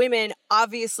fact that women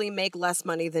obviously make less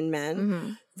money than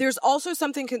men. There's also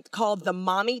something called the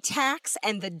mommy tax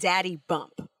and the daddy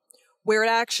bump, where it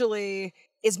actually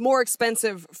is more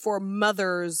expensive for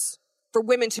for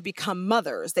women to become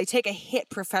mothers. They take a hit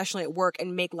professionally at work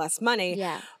and make less money.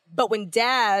 Yeah. But when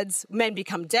men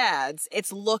become dads,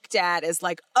 it's looked at as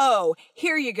like, oh,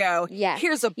 here you go. Yeah.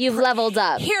 You've leveled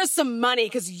up. Here's some money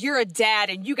because you're a dad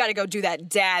and you got to go do that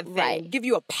dad thing. Right. Give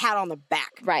you a pat on the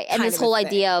back. Right. And this whole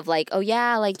idea of like, oh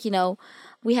yeah, like,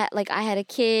 I had a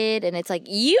kid, and it's like,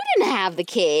 you didn't have the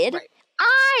kid. Right.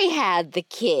 I had the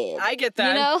kid. I get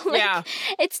that. Yeah.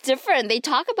 It's different. They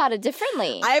talk about it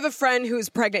differently. I have a friend who's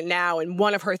pregnant now, and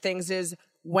one of her things is,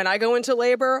 when I go into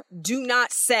labor, do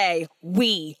not say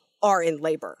we are in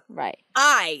labor. Right.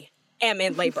 I am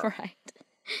in labor. Right.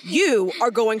 You are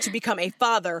going to become a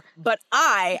father, but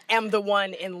I am the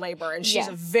one in labor. And she's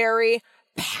very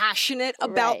passionate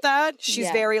about that.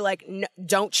 She's very like, no,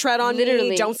 don't tread on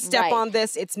me. Don't step on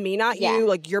this. It's me, not you.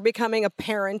 Like, you're becoming a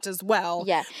parent as well.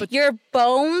 Yeah. But your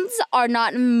bones are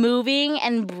not moving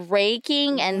and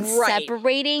breaking and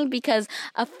separating because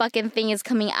a fucking thing is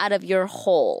coming out of your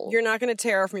hole. You're not going to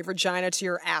tear from your vagina to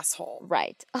your asshole.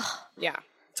 Right. Oh. Yeah,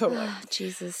 totally. Oh,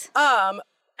 Jesus. And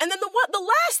then the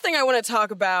last thing I want to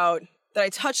talk about that I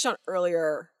touched on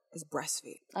earlier is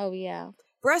breastfeeding. Oh, yeah.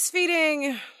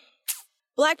 Breastfeeding,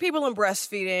 Black people and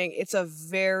breastfeeding, it's a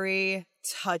very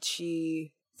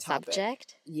touchy topic.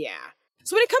 Subject? Yeah.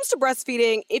 So when it comes to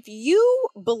breastfeeding, if you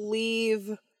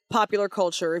believe popular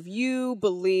culture, if you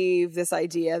believe this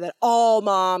idea that all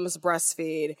moms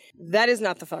breastfeed, that is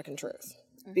not the fucking truth.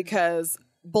 Mm-hmm. Because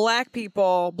Black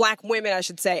people, Black women, I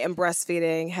should say, and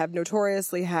breastfeeding have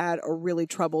notoriously had a really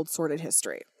troubled, sordid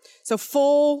history. So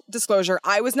full disclosure,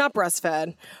 I was not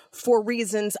breastfed for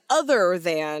reasons other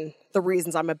than the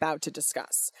reasons I'm about to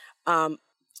discuss.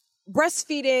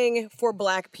 Breastfeeding for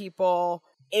Black people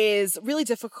is really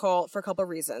difficult for a couple of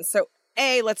reasons. So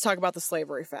A, let's talk about the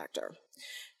slavery factor.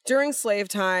 During slave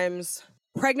times,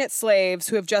 pregnant slaves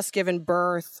who have just given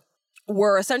birth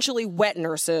were essentially wet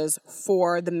nurses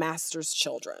for the master's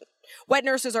children. Wet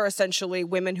nurses are essentially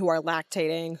women who are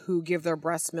lactating, who give their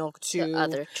breast milk to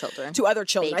other children.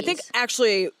 Babies. I think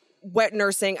actually wet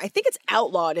nursing, I think it's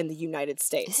outlawed in the United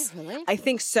States. Is it really? I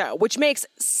think so, which makes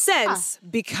sense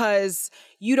because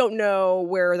you don't know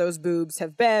where those boobs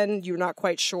have been. You're not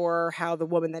quite sure how the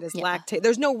woman that is lactating.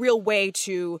 There's no real way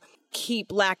to keep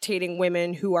lactating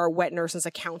women who are wet nurses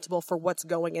accountable for what's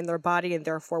going in their body and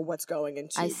therefore what's going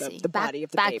into the body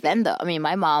of the baby. Back then, though, I mean,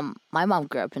 my mom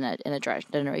grew up in a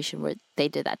generation where they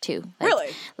did that too. Like,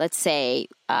 really? Let's say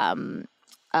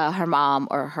her mom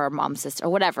or her mom's sister or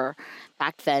whatever.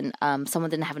 Back then, someone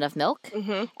didn't have enough milk,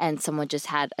 and someone just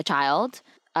had a child.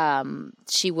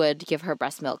 She would give her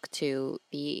breast milk to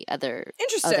the other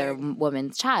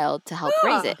woman's child to help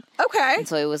raise it. Okay. And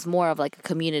so it was more of like a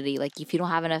community. Like, if you don't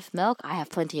have enough milk, I have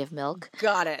plenty of milk.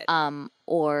 Got it.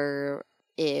 Or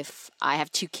if I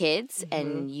have 2 kids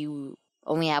and you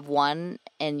only have one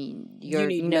and you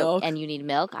need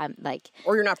milk, I'm like,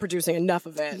 or you're not producing enough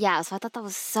of it. Yeah. So I thought that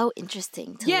was so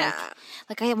interesting.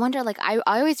 Like I wonder, like I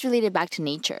always related back to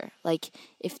nature. Like,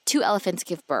 if 2 elephants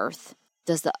give birth,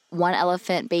 does the one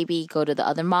elephant baby go to the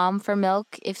other mom for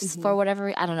milk for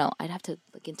whatever? I don't know. I'd have to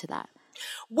look into that.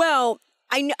 Well,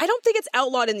 I don't think it's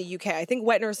outlawed in the UK. I think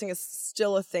wet nursing is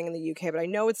still a thing in the UK, but I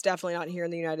know it's definitely not here in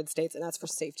the United States, and that's for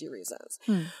safety reasons.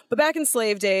 But back in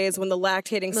slave days, when the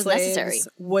lactating slaves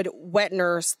would wet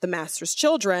nurse the master's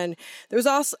children, there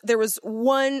was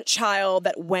one child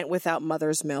that went without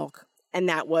mother's milk, and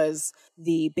that was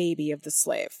the baby of the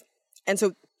slave. And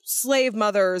so slave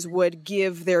mothers would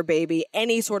give their baby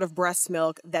any sort of breast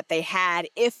milk that they had,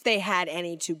 if they had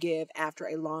any to give after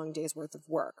a long day's worth of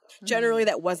work. Generally,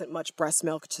 that wasn't much breast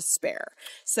milk to spare.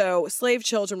 So slave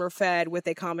children were fed with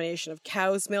a combination of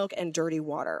cow's milk and dirty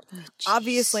water.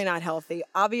 Obviously not healthy,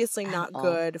 obviously not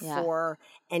good for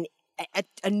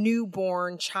a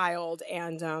newborn child,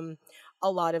 and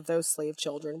a lot of those slave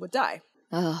children would die.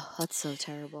 Oh, that's so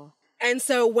terrible. And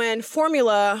so when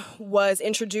formula was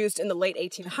introduced in the late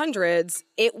 1800s,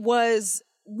 it was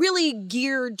really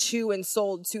geared to and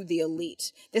sold to the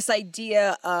elite. This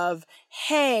idea of,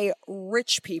 hey,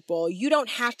 rich people, you don't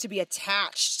have to be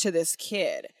attached to this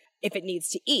kid if it needs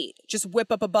to eat. Just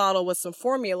whip up a bottle with some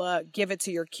formula, give it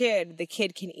to your kid. The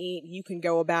kid can eat. You can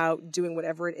go about doing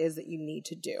whatever it is that you need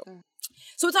to do.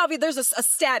 So it's obvious there's a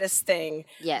status thing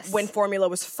when formula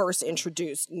was first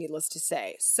introduced, needless to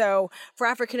say. So for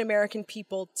African-American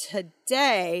people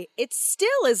today, it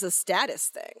still is a status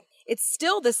thing. It's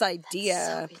still this idea.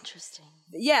 That's so interesting.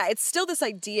 Yeah, it's still this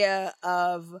idea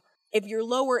of, if you're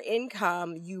lower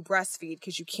income, you breastfeed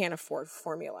because you can't afford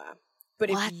formula. But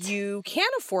if you can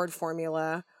afford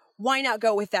formula, why not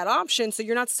go with that option so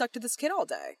you're not stuck to this kid all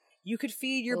day? You could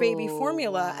feed your baby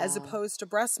formula as opposed to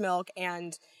breast milk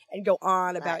and go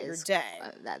on about your day.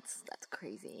 That's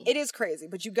crazy. It is crazy,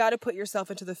 but you got to put yourself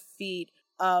into the feet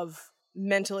of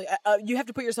mentally. You have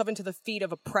to put yourself into the feet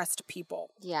of oppressed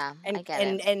people. Yeah, and, I get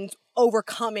it. And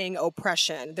overcoming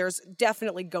oppression. There's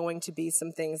definitely going to be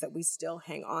some things that we still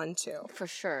hang on to. For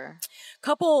sure.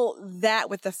 Couple that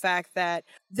with the fact that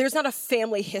there's not a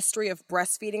family history of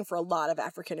breastfeeding for a lot of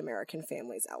African American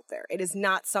families out there. It is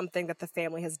not something that the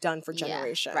family has done for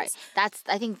generations. Right.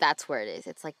 I think that's where it is.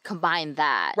 It's like, combine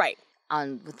that. Right.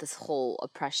 On with this whole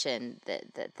oppression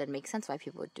that makes sense why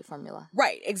people would do formula.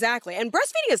 Right, exactly. And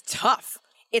breastfeeding is tough.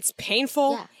 It's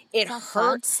painful. Yeah, it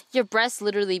hurts. Your breasts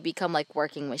literally become like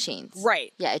working machines.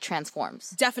 Right. Yeah, it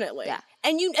transforms. Definitely. Yeah.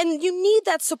 And you need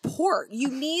that support. You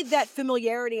need that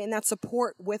familiarity and that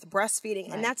support with breastfeeding.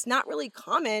 Right. And that's not really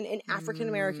common in African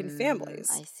American families.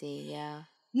 I see, yeah.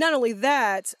 Not only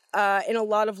that, in a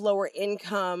lot of lower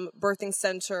income birthing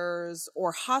centers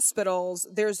or hospitals,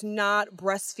 there's not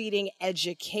breastfeeding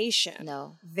education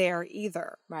there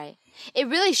either. Right. It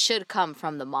really should come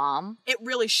from the mom. It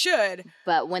really should.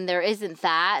 But when there isn't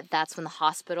that, that's when the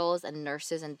hospitals and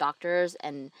nurses and doctors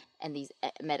and these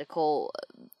medical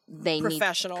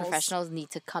professionals need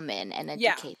to come in and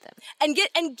educate them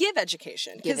and give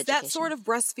education, because that sort of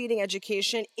breastfeeding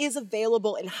education is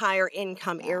available in higher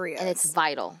income areas, and it's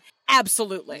vital.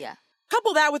 Absolutely. Yeah.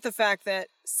 Couple that with the fact that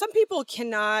some people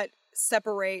cannot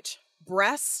separate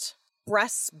breasts,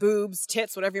 boobs,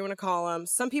 tits, whatever you want to call them.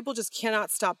 Some people just cannot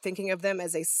stop thinking of them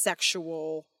as a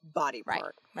sexual body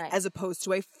part, as opposed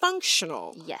to a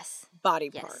functional body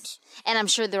part. And I'm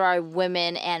sure there are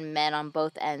women and men on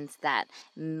both ends that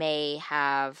may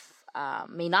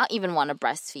not even want to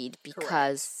breastfeed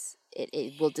because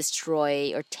it will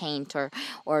destroy or taint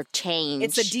or change.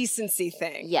 It's a decency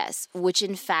thing. Yes, which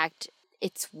in fact,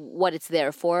 it's what it's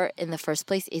there for in the first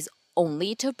place is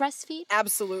only to breastfeed.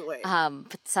 Absolutely.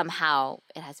 But somehow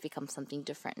it has become something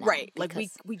different now. Right. Like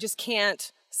we just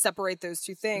can't separate those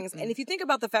two things. Mm-hmm. And if you think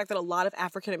about the fact that a lot of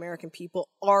African American people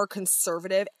are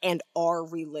conservative and are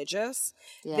religious,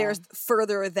 there's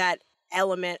further that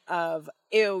element of,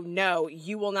 ew, no,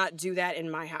 you will not do that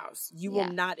in my house. You will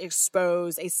not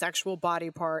expose a sexual body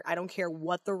part. I don't care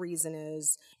what the reason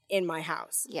is in my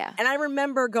house. Yeah. And I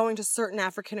remember going to certain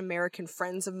African American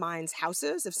friends of mine's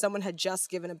houses. If someone had just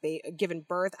given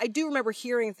birth, I do remember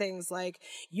hearing things like,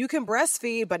 you can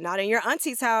breastfeed, but not in your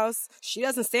auntie's house. She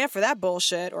doesn't stand for that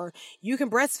bullshit. Or you can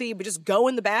breastfeed, but just go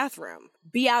in the bathroom.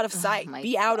 Be out of sight.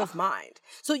 Be out of mind.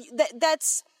 So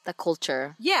that's the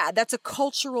culture. Yeah, that's a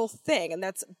cultural thing. And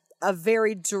that's a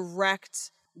very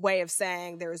direct way of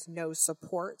saying there is no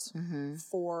support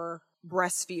for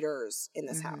breastfeeders in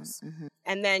this house. Mm-hmm.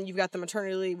 And then you've got the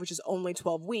maternity leave, which is only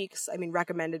 12 weeks. I mean,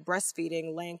 recommended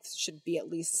breastfeeding length should be at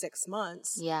least 6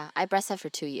 months. Yeah, I breastfed for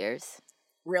 2 years.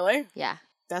 Really? Yeah.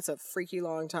 That's a freaky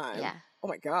long time. Yeah. Oh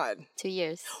my God. 2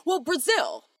 years. Well,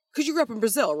 Brazil, because you grew up in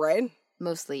Brazil, right?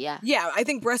 Mostly, yeah. Yeah, I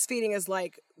think breastfeeding is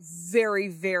like very,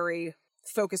 very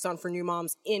focused on for new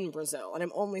moms in Brazil. And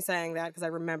I'm only saying that because I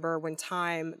remember when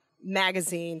Time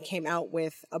magazine came out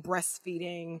with a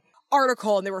breastfeeding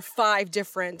article, and there were 5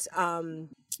 different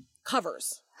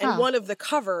covers. And one of the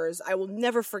covers, I will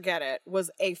never forget it,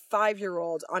 was a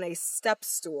 5-year-old on a step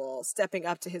stool stepping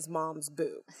up to his mom's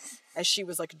boob as she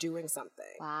was like doing something.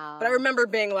 Wow. But I remember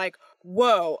being like,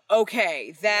 whoa,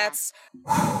 okay, that's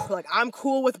like, I'm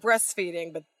cool with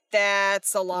breastfeeding, but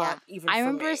that's a lot even for me. I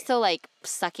remember still like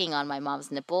sucking on my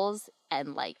mom's nipples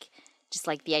and like just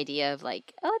like the idea of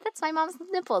like, oh, that's my mom's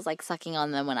nipples, like sucking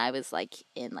on them when I was like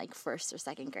in like 1st or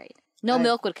 2nd grade. No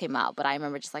milk would come out, but I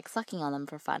remember just like sucking on them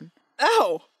for fun.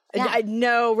 Oh, yeah. I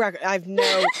have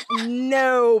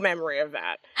no memory of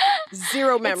that.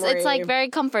 Zero memory. It's like very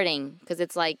comforting because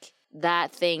it's like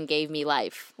that thing gave me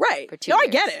life. Right. For 2 years. I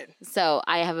get it. So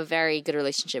I have a very good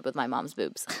relationship with my mom's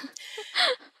boobs.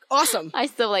 Awesome. I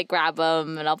still like grab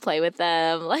them and I'll play with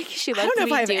them. Like she lets me do it. I don't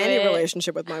know if I have any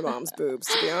relationship with my mom's boobs,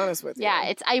 to be honest with you.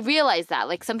 Yeah, I realize that.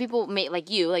 Like some people may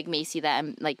may see that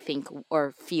and like think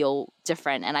or feel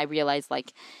different. And I realized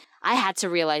like I had to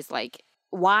realize like,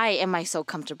 why am I so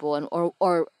comfortable and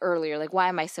or earlier, like why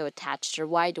am I so attached, or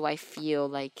why do I feel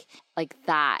like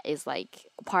that is like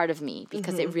part of me,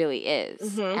 because it really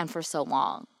is, and for so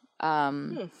long.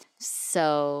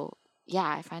 So yeah,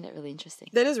 I find it really interesting.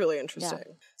 That is really interesting.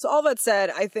 Yeah. So all that said,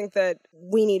 I think that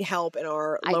we need help in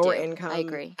our lower income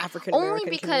African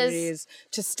American communities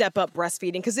to step up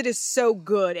breastfeeding, because it is so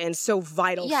good and so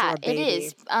vital for a baby. Yeah, it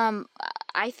is.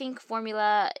 I think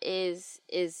formula is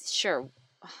sure.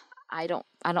 I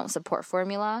don't support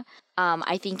formula.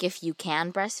 I think if you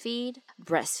can breastfeed.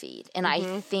 And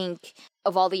I think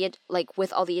of all the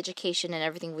with all the education and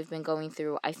everything we've been going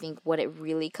through, I think what it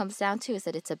really comes down to is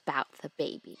that it's about the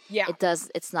baby. Yeah.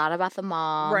 It's not about the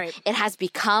mom. Right. It has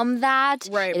become that.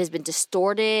 Right. It has been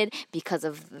distorted because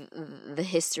of the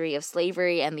history of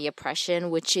slavery and the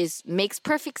oppression, which makes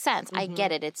perfect sense. I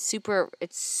get it. It's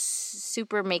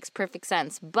super makes perfect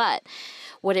sense. But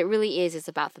what it really is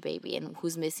about the baby, and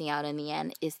who's missing out in the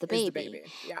end is the baby.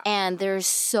 Yeah. And there's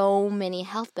so many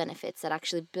health benefits that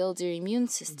actually build your immune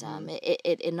system.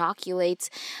 It inoculates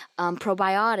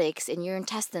probiotics in your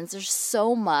intestines. There's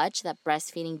so much that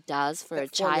breastfeeding does for a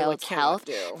child's health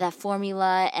that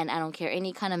formula, and I don't care,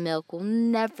 any kind of milk will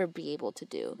never be able to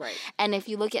do. Right. And if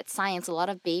you look at science, a lot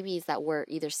of babies that were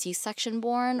either C-section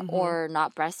born or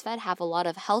not breastfed have a lot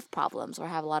of health problems or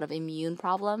have a lot of immune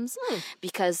problems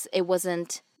because it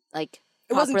wasn't like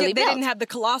properly built. They didn't have the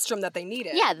colostrum that they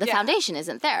needed. Yeah, the foundation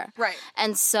isn't there. Right.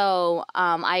 And so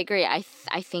I agree. I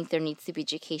think there needs to be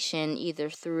education either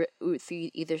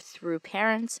through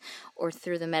parents or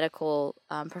through the medical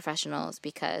professionals,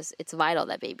 because it's vital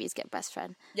that babies get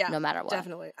breastfed no matter what.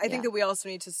 Definitely. I think that we also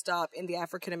need to stop, in the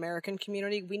African American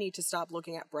community, we need to stop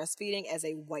looking at breastfeeding as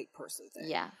a white person thing.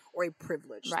 Yeah. Or a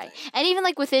privilege thing. And even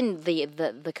like within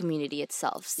the community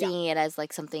itself, seeing it as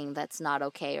like something that's not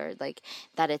okay, or like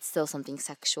that it's still something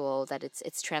sexual, that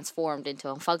it's transformed into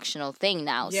a functional thing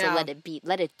now. So let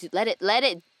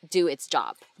it do its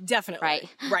job. Definitely.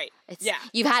 Right.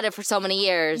 You've had it for so many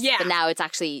years, but now it's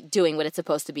actually doing what it's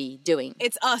supposed to be doing.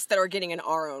 It's us that are getting in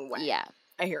our own way. Yeah.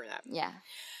 I hear that. Yeah.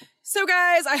 So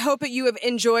guys, I hope that you have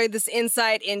enjoyed this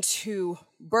insight into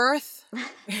birth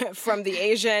from the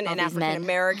Asian and African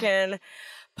American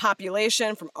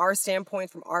population, from our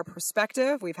standpoint, from our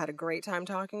perspective. We've had a great time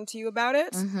talking to you about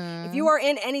it. Mm-hmm. If you are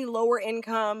in any lower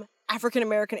income African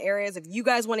American areas, if you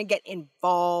guys want to get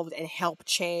involved and help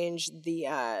change the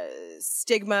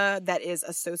stigma that is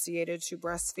associated to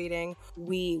breastfeeding,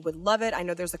 we would love it. I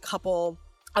know there's a couple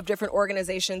of different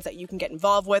organizations that you can get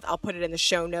involved with. I'll put it in the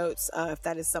show notes if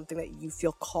that is something that you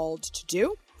feel called to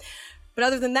do. But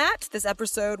other than that, this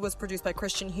episode was produced by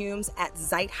Christian Humes at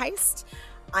Zeitgeist.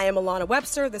 I am Alana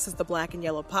Webster. This is the Black and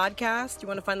Yellow Podcast. You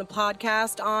want to find the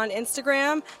podcast on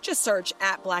Instagram? Just search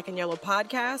at Black and Yellow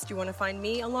Podcast. You want to find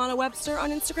me, Alana Webster,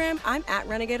 on Instagram? I'm at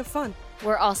Renegade of Fun.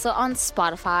 We're also on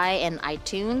Spotify and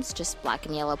iTunes, just Black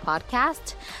and Yellow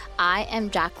Podcast. I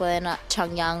am Jacqueline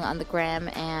Chung Young on the gram,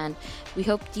 and we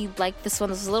hope you like this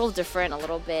one. This is a little different, a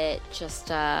little bit just,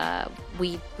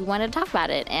 we wanted to talk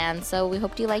about it, and so we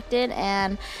hope you liked it,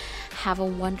 and have a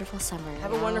wonderful summer.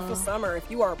 Have a wonderful summer.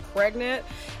 If you are pregnant,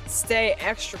 stay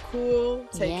extra cool.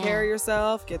 Take care of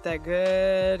yourself. Get that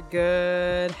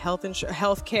good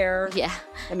health care. Yeah.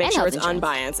 And make sure it's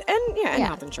unbiased. And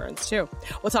health insurance too.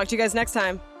 We'll talk to you guys next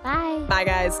time. Bye. Bye,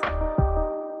 guys.